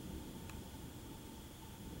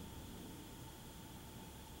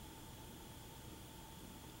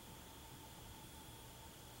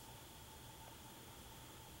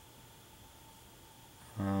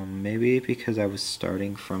 Maybe because I was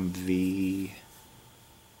starting from V.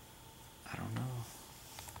 I don't know.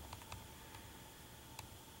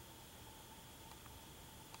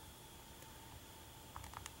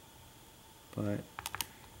 But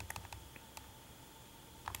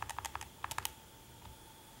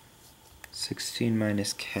 (16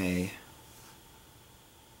 minus K)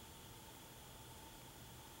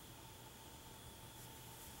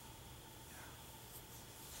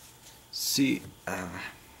 C.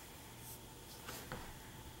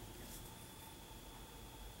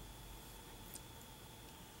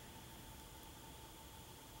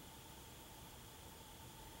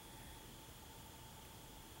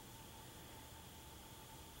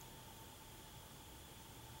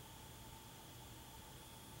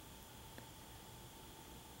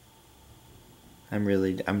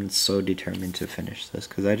 I'm so determined to finish this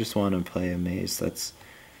because I just want to play a maze that's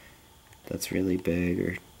really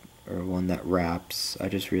big or one that wraps. I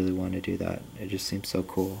just really want to do that. It just seems so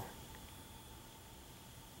cool.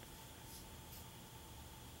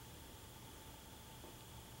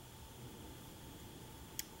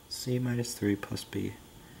 C minus 3 plus B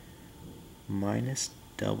minus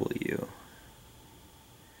W.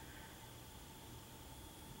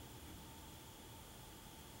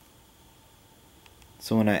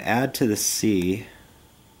 So when I add to the C,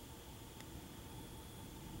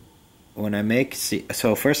 when I make C,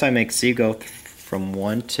 so first I make C go from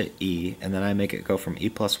 1 to E, and then I make it go from E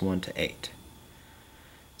plus 1 to 8.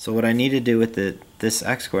 So what I need to do with this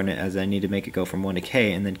x coordinate is I need to make it go from 1 to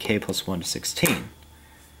K, and then K plus 1 to 16.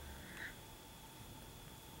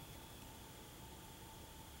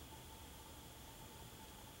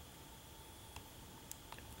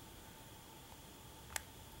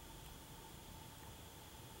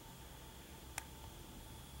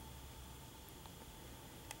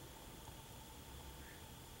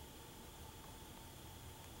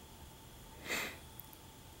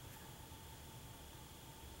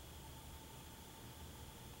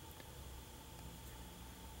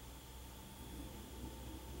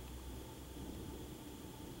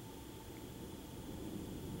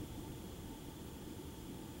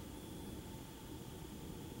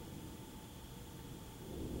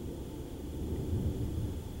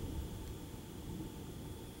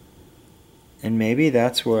 And maybe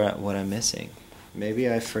that's what I'm missing. Maybe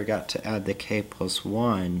I forgot to add the K plus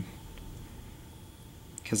 1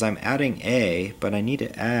 because I'm adding A, but I need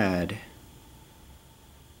to add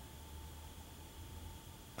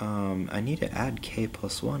K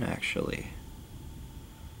plus 1 actually,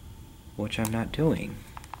 which I'm not doing.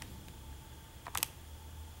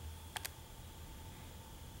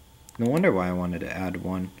 No wonder why I wanted to add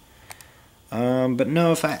 1. But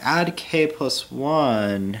no, if I add K plus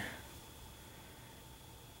 1,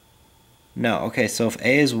 no, okay, so if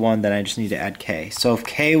A is 1, then I just need to add K. So if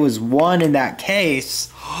K was 1 in that case,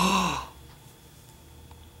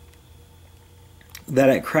 that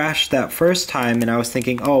it crashed that first time, and I was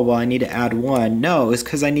thinking, oh, well, I need to add 1. No, it's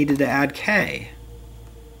because I needed to add K.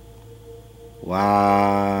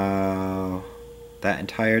 Wow. That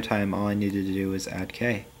entire time, all I needed to do was add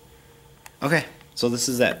k. Okay, so this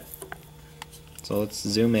is it. So let's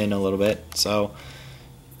zoom in a little bit. So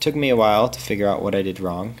it took me a while to figure out what I did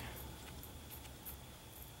wrong.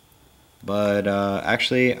 But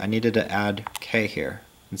actually, I needed to add k here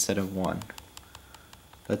instead of 1.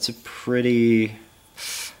 That's a pretty...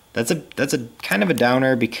 That's a kind of a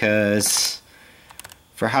downer because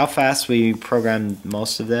for how fast we programmed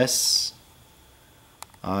most of this,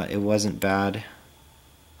 it wasn't bad.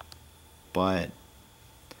 But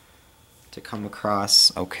to come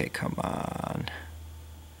across... Okay, come on.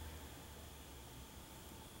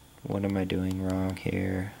 What am I doing wrong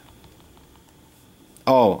here?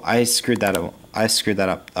 Oh, I screwed that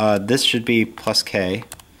up. This should be plus k.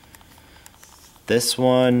 This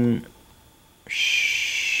one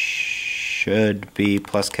should be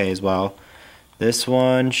plus k as well. This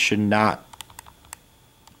one should not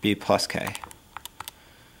be plus k.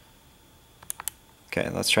 Okay,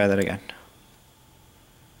 let's try that again.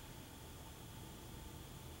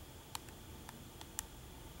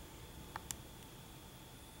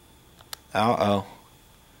 Uh-oh.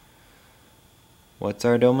 What's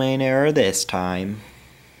our domain error this time?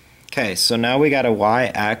 Okay, so now we got a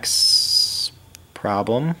yx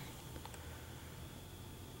problem.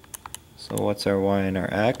 So what's our y and our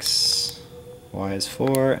x? Y is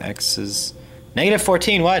 4, x is negative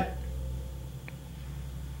 14, what?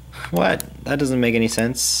 What? That doesn't make any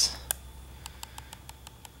sense.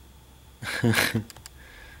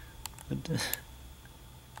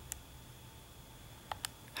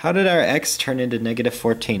 How did our x turn into negative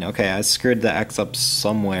 14? Okay, I screwed the x up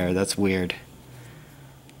somewhere. That's weird.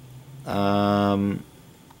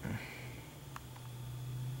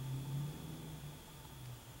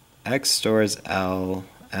 X stores L,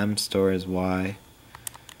 M stores Y.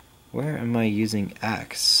 Where am I using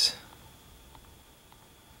x?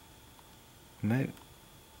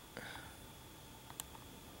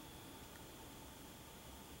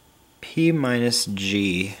 P minus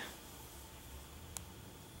G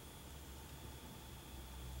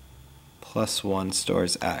plus 1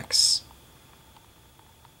 stores x.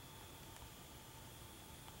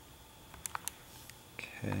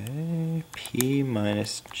 Okay, P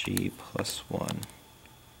minus G plus 1.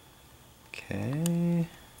 Okay.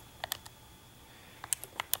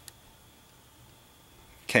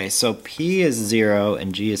 Okay, so P is 0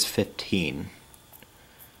 and G is 15.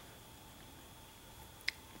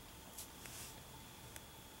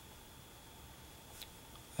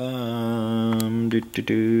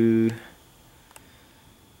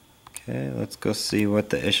 Okay, let's go see what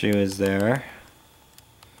the issue is there.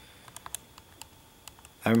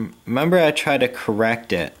 I remember I tried to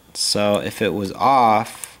correct it, so if it was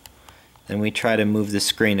off, then we try to move the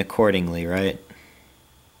screen accordingly, right?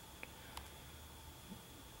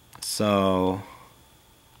 So,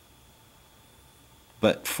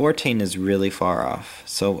 but 14 is really far off.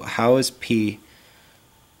 So how is P?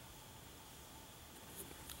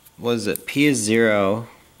 What is it? P is 0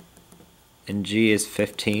 and G is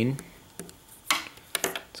 15.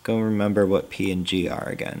 Let's go remember what P and G are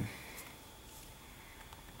again.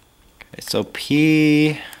 Okay, so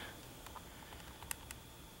P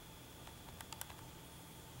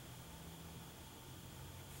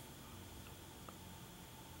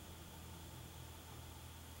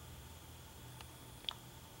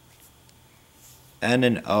N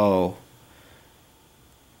and O.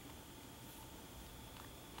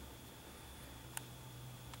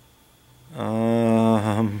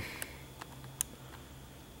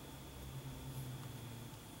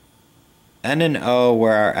 N and O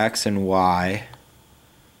were our X and Y.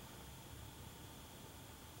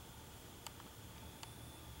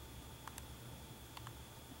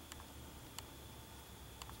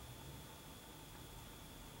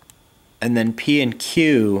 And then P and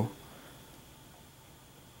Q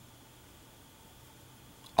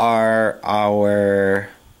are our...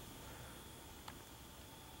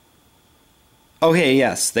 Okay,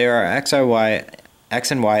 yes, they are X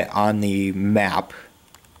and Y on the map.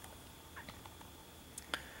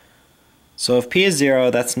 So if P is 0,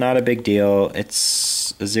 that's not a big deal.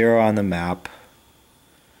 It's 0 on the map.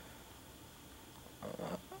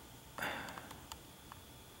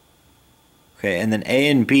 Okay, and then A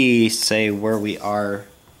and B say where we are,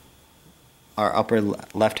 our upper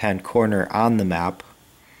left-hand corner on the map.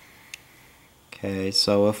 Okay,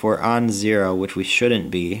 so if we're on 0, which we shouldn't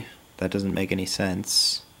be, that doesn't make any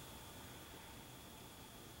sense.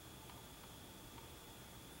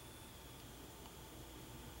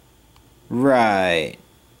 Right.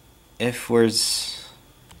 If we're...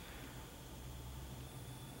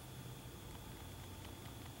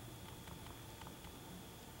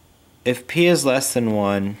 if P is less than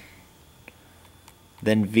 1,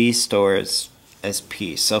 then V stores as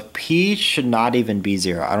P. So P should not even be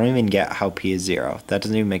 0. I don't even get how P is 0. That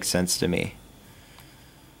doesn't even make sense to me.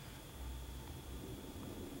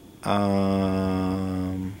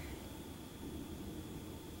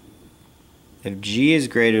 If G is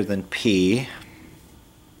greater than P,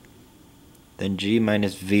 then G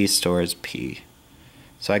minus V stores P.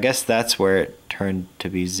 So I guess that's where it turned to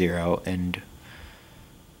be 0. And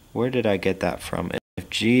where did I get that from? If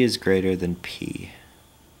G is greater than P.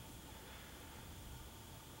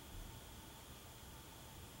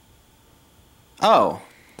 Oh,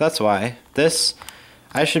 that's why. This,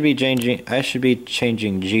 I should be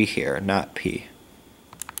changing G here, not P.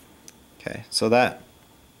 Okay, so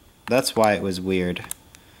that's why it was weird.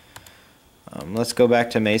 Let's go back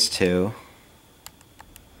to maze 2.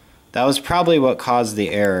 That was probably what caused the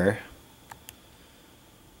error.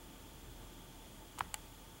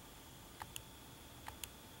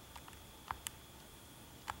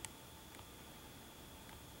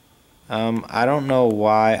 I don't know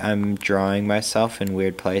why I'm drawing myself in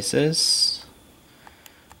weird places,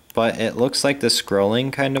 but it looks like the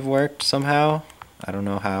scrolling kind of worked somehow. I don't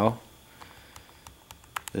know how.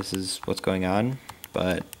 This is what's going on,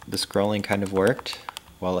 but the scrolling kind of worked.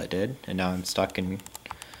 Well, it did, and now I'm stuck in...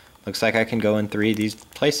 Looks like I can go in 3 of these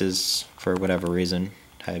places for whatever reason.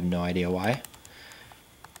 I have no idea why.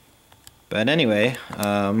 But anyway,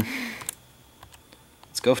 let's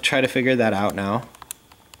go try to figure that out now.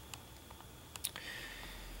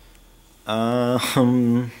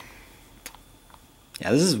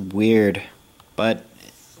 Yeah, this is weird, but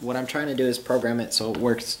what I'm trying to do is program it so it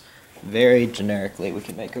works very generically. We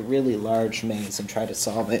can make a really large maze and try to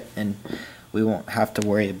solve it, and we won't have to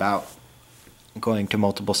worry about going to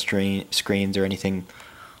multiple screens or anything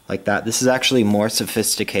like that. This is actually more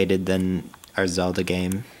sophisticated than our Zelda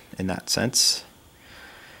game in that sense.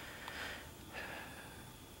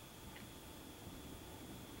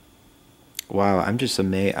 Wow, I'm just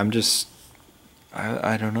amazed.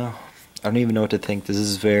 I don't know. I don't even know what to think. This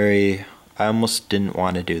is very... I almost didn't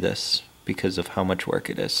want to do this because of how much work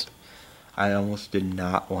it is. I almost did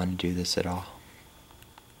not want to do this at all.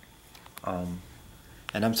 And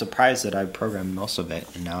I'm surprised that I programmed most of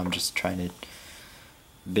it, and now I'm just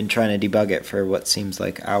been trying to debug it for what seems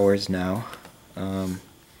like hours now.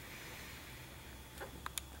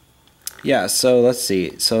 Yeah, so let's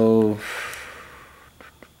see. So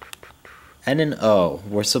N and O,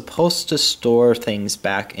 we're supposed to store things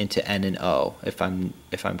back into N and O, if I'm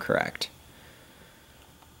correct.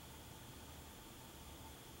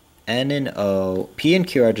 N and O, P and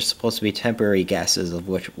Q are just supposed to be temporary guesses of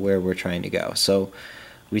where we're trying to go. So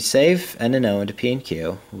we save N and O into P and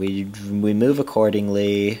Q. We move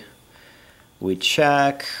accordingly. We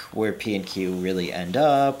check where P and Q really end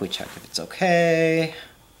up. We check if it's okay.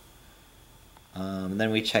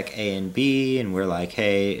 Then we check A and B, and we're like,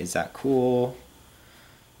 hey, is that cool?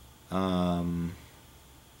 What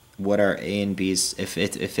are A and B's? If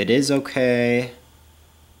it is okay,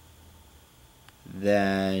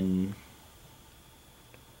 then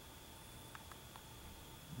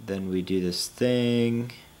we do this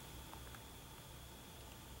thing.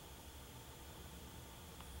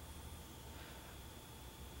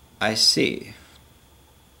 I see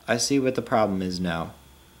what the problem is now.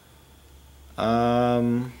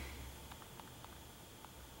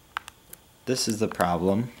 This is the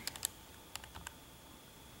problem.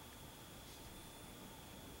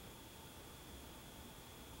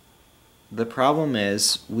 The problem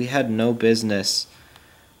is we had no business.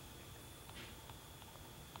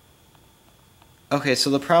 Okay, so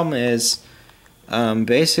the problem is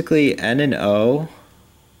basically N and O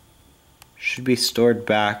should be stored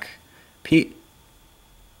back.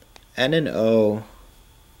 N and O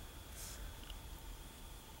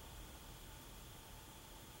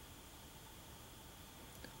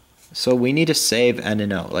so we need to save N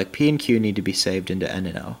and O. Like P and Q need to be saved into N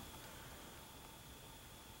and O.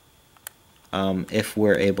 If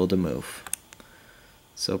we're able to move.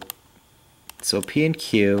 So P and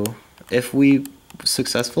Q, if we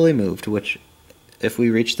successfully moved, which if we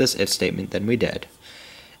reach this if statement, then we did.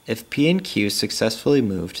 If P and Q successfully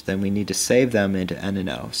moved, then we need to save them into N and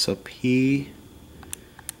O. So P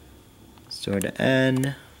store to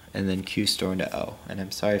N, and then Q store into O. And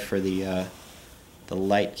I'm sorry for the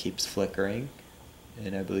light keeps flickering,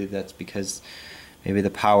 and I believe that's because maybe the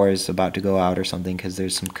power is about to go out or something, because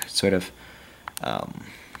there's some sort of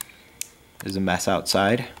there's a mess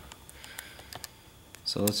outside.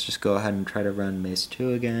 So let's just go ahead and try to run maze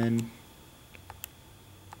 2 again,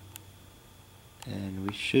 and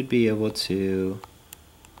we should be able to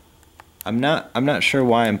I'm not sure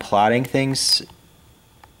why I'm plotting things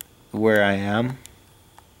where I am.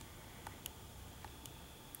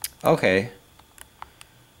 Okay.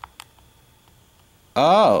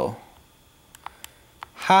 Oh.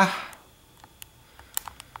 Ha.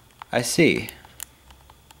 I see.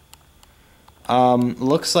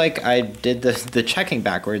 Looks like I did the checking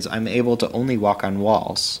backwards. I'm able to only walk on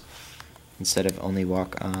walls instead of only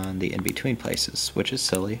walk on the in-between places, which is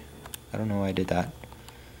silly. I don't know why I did that.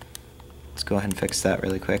 Let's go ahead and fix that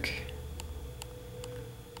really quick.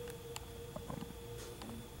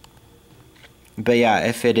 But yeah,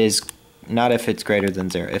 if it is, not if it's greater than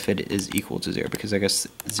 0, if it is equal to 0, because I guess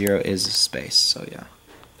 0 is space, so yeah.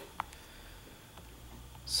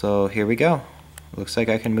 So here we go. Looks like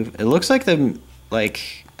I can move. It looks like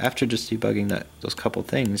after just debugging those couple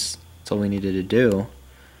things, that's all we needed to do.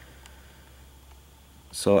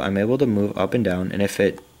 So I'm able to move up and down, and if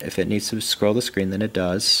it needs to scroll the screen, then it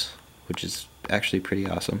does, which is actually pretty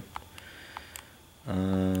awesome.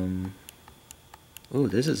 Ooh,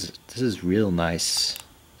 this is real nice.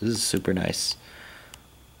 This is super nice.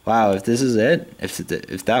 Wow, if this is it,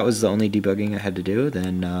 if that was the only debugging I had to do,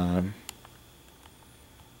 then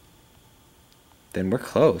we're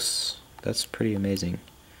close. That's pretty amazing.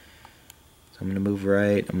 So I'm gonna move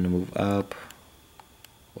right. I'm gonna move up.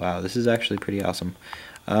 Wow, this is actually pretty awesome.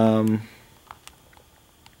 I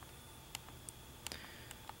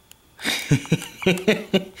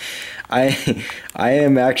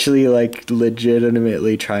am actually like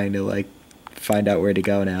legitimately trying to like find out where to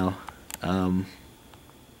go now. I'm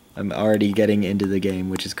already getting into the game,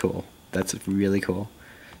 which is cool. That's really cool.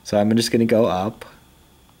 So I'm just gonna go up.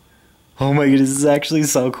 Oh my goodness, this is actually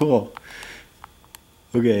so cool.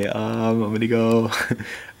 Okay, I'm gonna go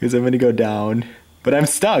because I'm gonna go down. But I'm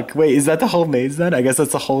stuck. Wait, is that the whole maze then? I guess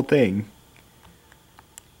that's the whole thing.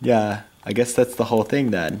 Yeah, I guess that's the whole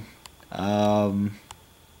thing then.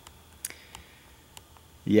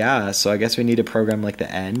 Yeah, so I guess we need to program like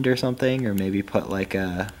the end or something, or maybe put like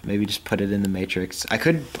maybe just put it in the matrix. I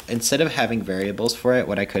could, instead of having variables for it,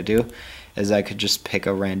 what I could do is I could just pick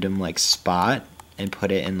a random like spot and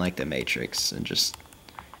put it in like the matrix, and just,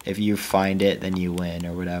 if you find it, then you win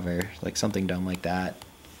or whatever, like something dumb like that.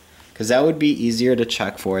 Because that would be easier to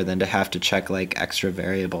check for than to have to check like extra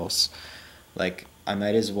variables. Like I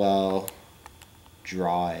might as well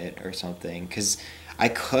draw it or something, because I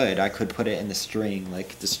could put it in the string,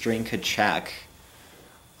 like the string could check.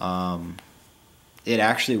 It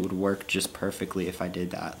actually would work just perfectly if I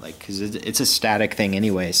did that, like, because it's a static thing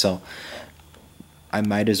anyway, so I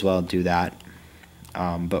might as well do that.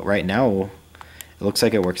 But right now it looks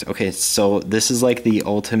like it works. Okay, so this is like the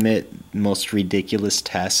ultimate, most ridiculous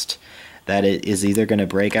test that it is either going to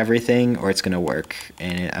break everything or it's going to work,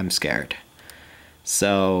 and I'm scared.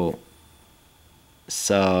 So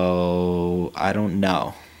I don't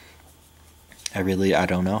know. I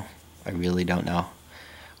don't know. I really don't know.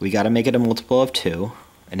 We got to make it a multiple of 2,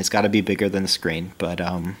 and it's got to be bigger than the screen, but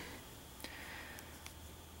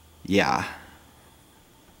yeah.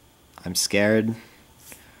 I'm scared.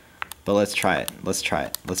 But let's try it. Let's try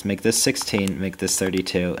it. Let's make this 16, make this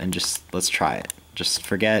 32, and just let's try it. Just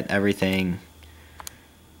forget everything.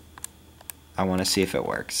 I want to see if it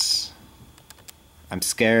works. I'm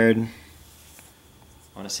scared. I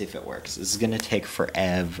want to see if it works. This is going to take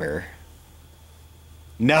forever.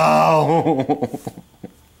 No!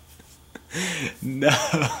 No!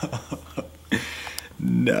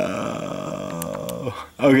 No!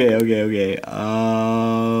 Okay. Okay,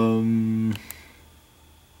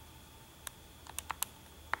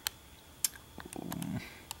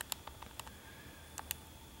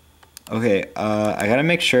 I gotta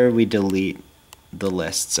make sure we delete the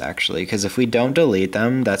lists, actually, because if we don't delete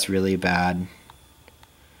them, that's really bad.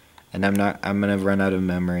 And I'm gonna run out of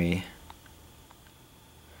memory.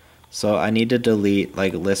 So I need to delete,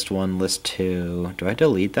 like, list 1, list 2. Do I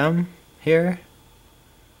delete them here?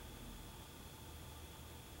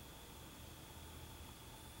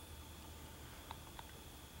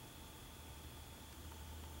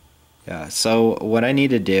 Yeah, so what I need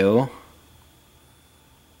to do...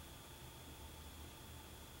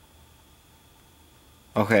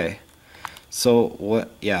 Okay, so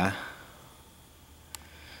what I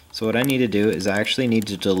need to do is I actually need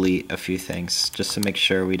to delete a few things just to make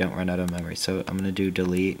sure we don't run out of memory. So I'm going to do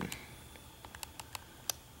delete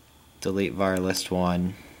var list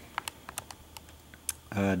 1,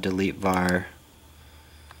 delete var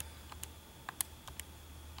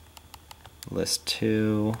list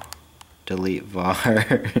 2, delete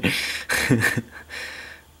var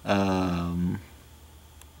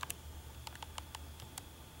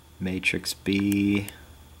matrix B,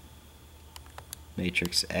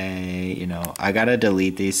 matrix A, you know, I gotta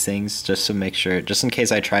delete these things just to make sure, just in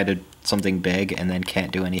case I try to something big and then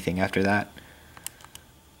can't do anything after that.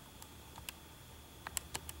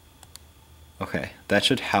 Okay, that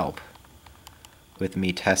should help with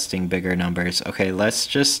me testing bigger numbers. Okay, let's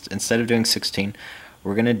just, instead of doing 16,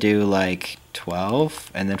 we're gonna do like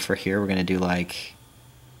 12, and then for here we're gonna do like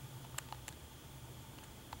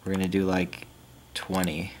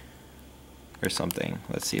 20 or something.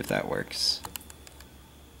 Let's see if that works.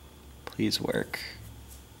 Please work.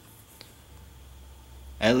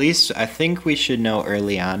 At least I think we should know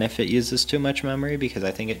early on if it uses too much memory, because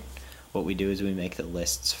I think what we do is we make the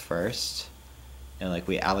lists first, and like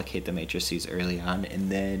we allocate the matrices early on,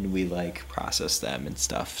 and then we like process them and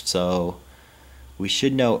stuff. So we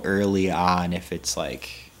should know early on if it's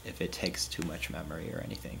like, if it takes too much memory or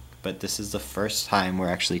anything. But this is the first time we're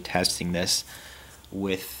actually testing this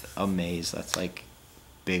with a maze that's like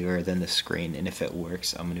bigger than the screen, and if it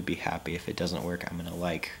works, I'm gonna be happy. If it doesn't work, I'm gonna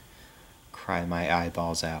like cry my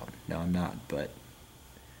eyeballs out. No, I'm not, but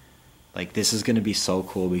like this is gonna be so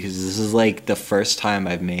cool, because this is like the first time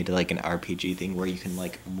I've made like an RPG thing where you can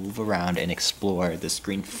like move around and explore. The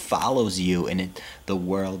screen follows you, and the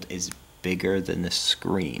world is bigger than the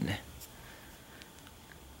screen,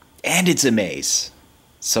 and it's a maze.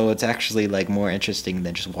 So it's actually like more interesting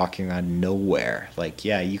than just walking around nowhere. Like,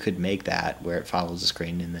 yeah, you could make that where it follows the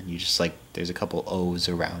screen and then you just like, there's a couple O's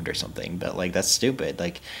around or something, but like that's stupid.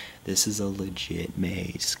 Like, this is a legit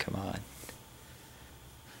maze. Come on.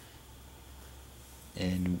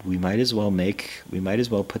 And we might as well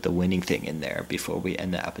put the winning thing in there before we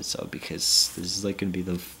end the episode, because this is like gonna be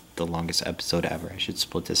the longest episode ever. I should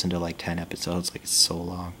split this into like 10 episodes. Like, it's so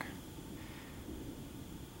long,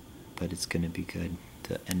 but it's gonna be good.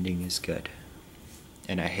 The ending is good.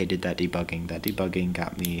 And I hated that debugging. That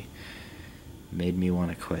debugging made me want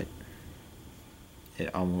to quit.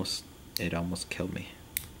 It almost killed me.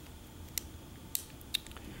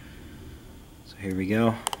 So here we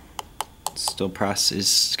go. Still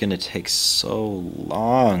process is gonna take so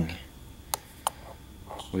long,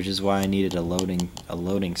 which is why I needed a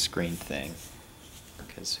loading screen thing,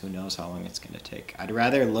 because who knows how long it's gonna take. I'd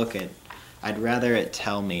rather it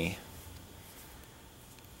tell me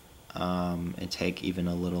and take even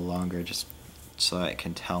a little longer just so it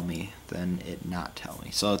can tell me than it not tell me.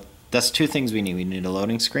 So that's two things we need. We need a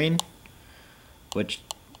loading screen, which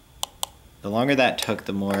the longer that took,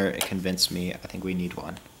 the more it convinced me I think we need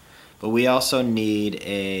one. But we also need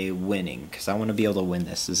a winning, because I want to be able to win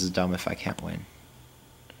this. This is dumb if I can't win.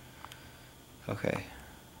 Okay.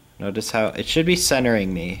 Notice how it should be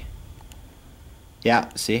centering me. Yeah,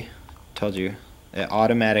 see? Told you. It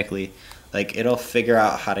automatically, like, it'll figure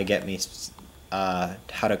out how to get me, how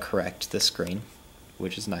to correct the screen,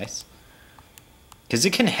 which is nice. Because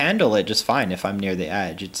it can handle it just fine if I'm near the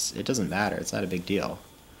edge. It doesn't matter. It's not a big deal.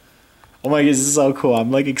 Oh my god, this is so cool. I'm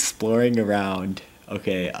like exploring around.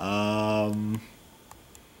 Okay,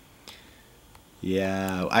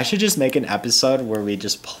 yeah, I should just make an episode where we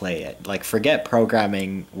just play it. Like, forget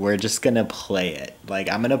programming, we're just gonna play it. Like,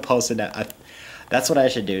 I'm gonna post it. That's what I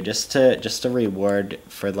should do, just to reward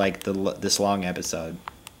for like this long episode.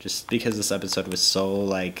 Just because this episode was so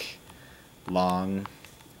like long,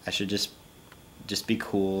 I should just be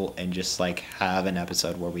cool and just like have an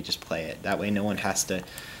episode where we just play it. That way no one has to,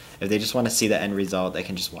 if they just want to see the end result, they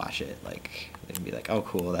can just watch it. Like, they can be like, oh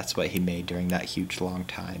cool, that's what he made during that huge long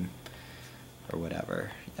time or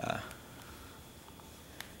whatever. Yeah.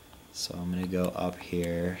 So I'm gonna go up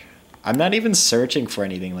here. I'm not even searching for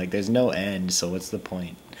anything. Like, there's no end, so what's the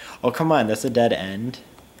point? Oh, come on, that's a dead end.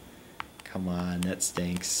 Come on, that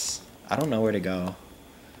stinks. I don't know where to go.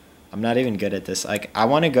 I'm not even good at this. Like, I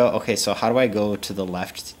want to go, okay, so how do I go to the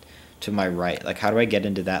left, to my right? Like, how do I get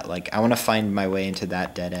into that? Like, I want to find my way into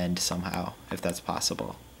that dead end somehow, if that's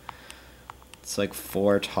possible. It's like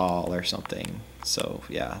 4 tall or something. So,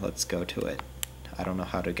 yeah, let's go to it. I don't know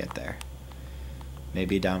how to get there.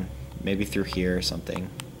 Maybe down, maybe through here or something.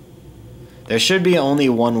 There should be only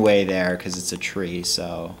one way there because it's a tree,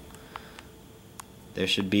 so there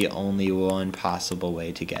should be only one possible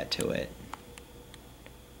way to get to it.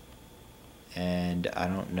 And I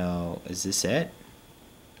don't know, is this it?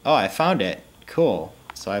 Oh, I found it. Cool.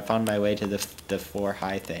 So I found my way to the 4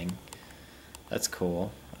 high thing. That's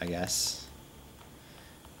cool, I guess.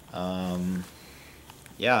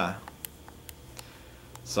 Yeah.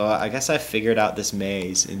 So I guess I figured out this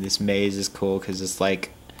maze, and this maze is cool because it's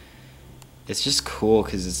like, it's just cool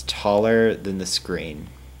because it's taller than the screen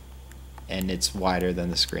and it's wider than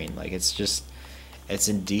the screen. Like, it's just, it's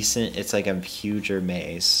indecent. It's like a huger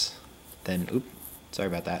maze than, oops, sorry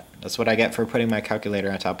about that. That's what I get for putting my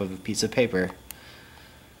calculator on top of a piece of paper.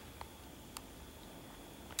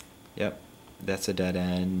 Yep, that's a dead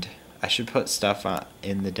end. I should put stuff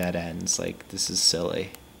in the dead ends. Like, this is silly.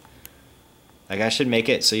 Like, I should make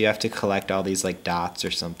it so you have to collect all these, like, dots or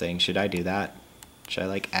something. Should I do that? Should I,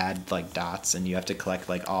 like, add, like, dots and you have to collect,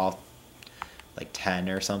 like, all, like, 10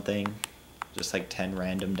 or something? Just, like, 10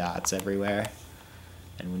 random dots everywhere.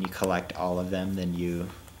 And when you collect all of them, then you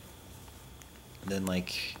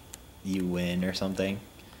win or something.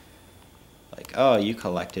 Like, oh, you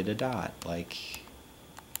collected a dot. Like,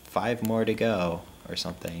 5 more to go or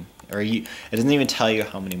something. Or it doesn't even tell you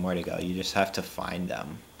how many more to go. You just have to find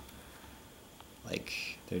them.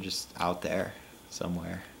 Like, they're just out there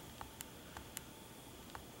somewhere.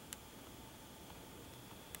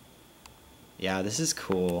 Yeah, this is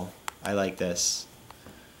cool. I like this.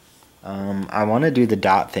 I want to do the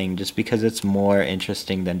dot thing just because it's more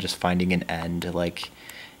interesting than just finding an end. Like,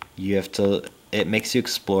 it makes you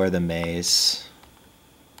explore the maze.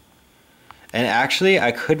 And actually,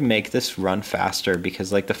 I could make this run faster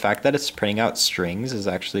because, like, the fact that it's printing out strings is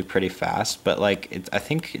actually pretty fast. But, like, I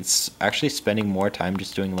think it's actually spending more time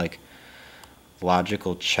just doing, like,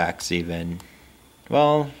 logical checks even.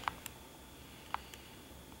 Well,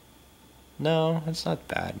 no, it's not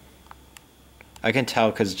bad. I can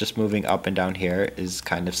tell because just moving up and down here is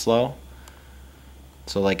kind of slow.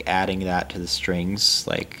 So, like, adding that to the strings,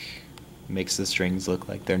 like, makes the strings look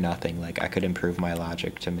like they're nothing. Like, I could improve my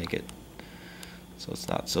logic to make it so it's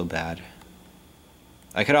not so bad.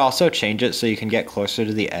 I could also change it so you can get closer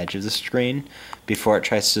to the edge of the screen before it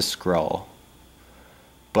tries to scroll.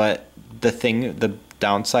 But the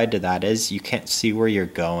downside to that is you can't see where you're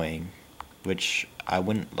going, which I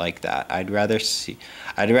wouldn't like that. I'd rather see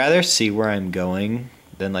where I'm going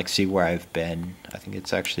than, like, see where I've been. I think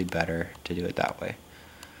it's actually better to do it that way.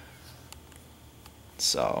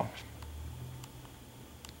 So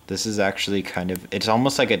this is actually kind of, it's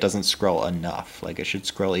almost like it doesn't scroll enough. Like, it should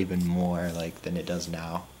scroll even more, like, than it does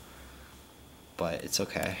now. But it's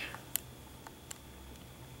okay.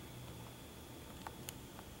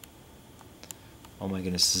 Oh my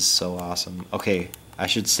goodness, this is so awesome. Okay, I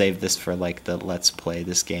should save this for, like, the Let's Play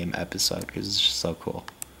This Game episode because it's just so cool.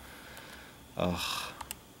 Ugh,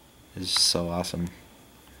 it's just so awesome.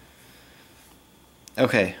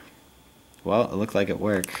 Okay, well, it looked like it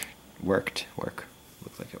worked. Looked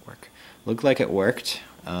like it worked.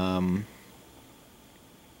 I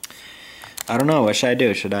don't know, what should I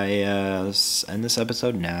do? Should I end this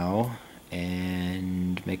episode now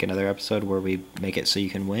and make another episode where we make it so you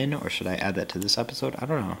can win, or should I add that to this episode? I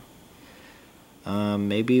don't know.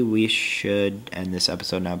 Maybe we should end this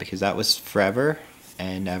episode now because that was forever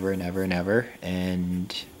and ever and ever and ever,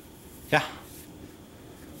 and yeah,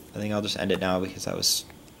 I think I'll just end it now because that was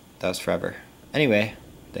forever. Anyway,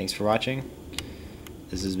 thanks for watching.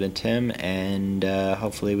 This has been Tim, and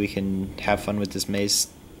hopefully we can have fun with this maze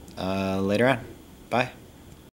later on. Bye.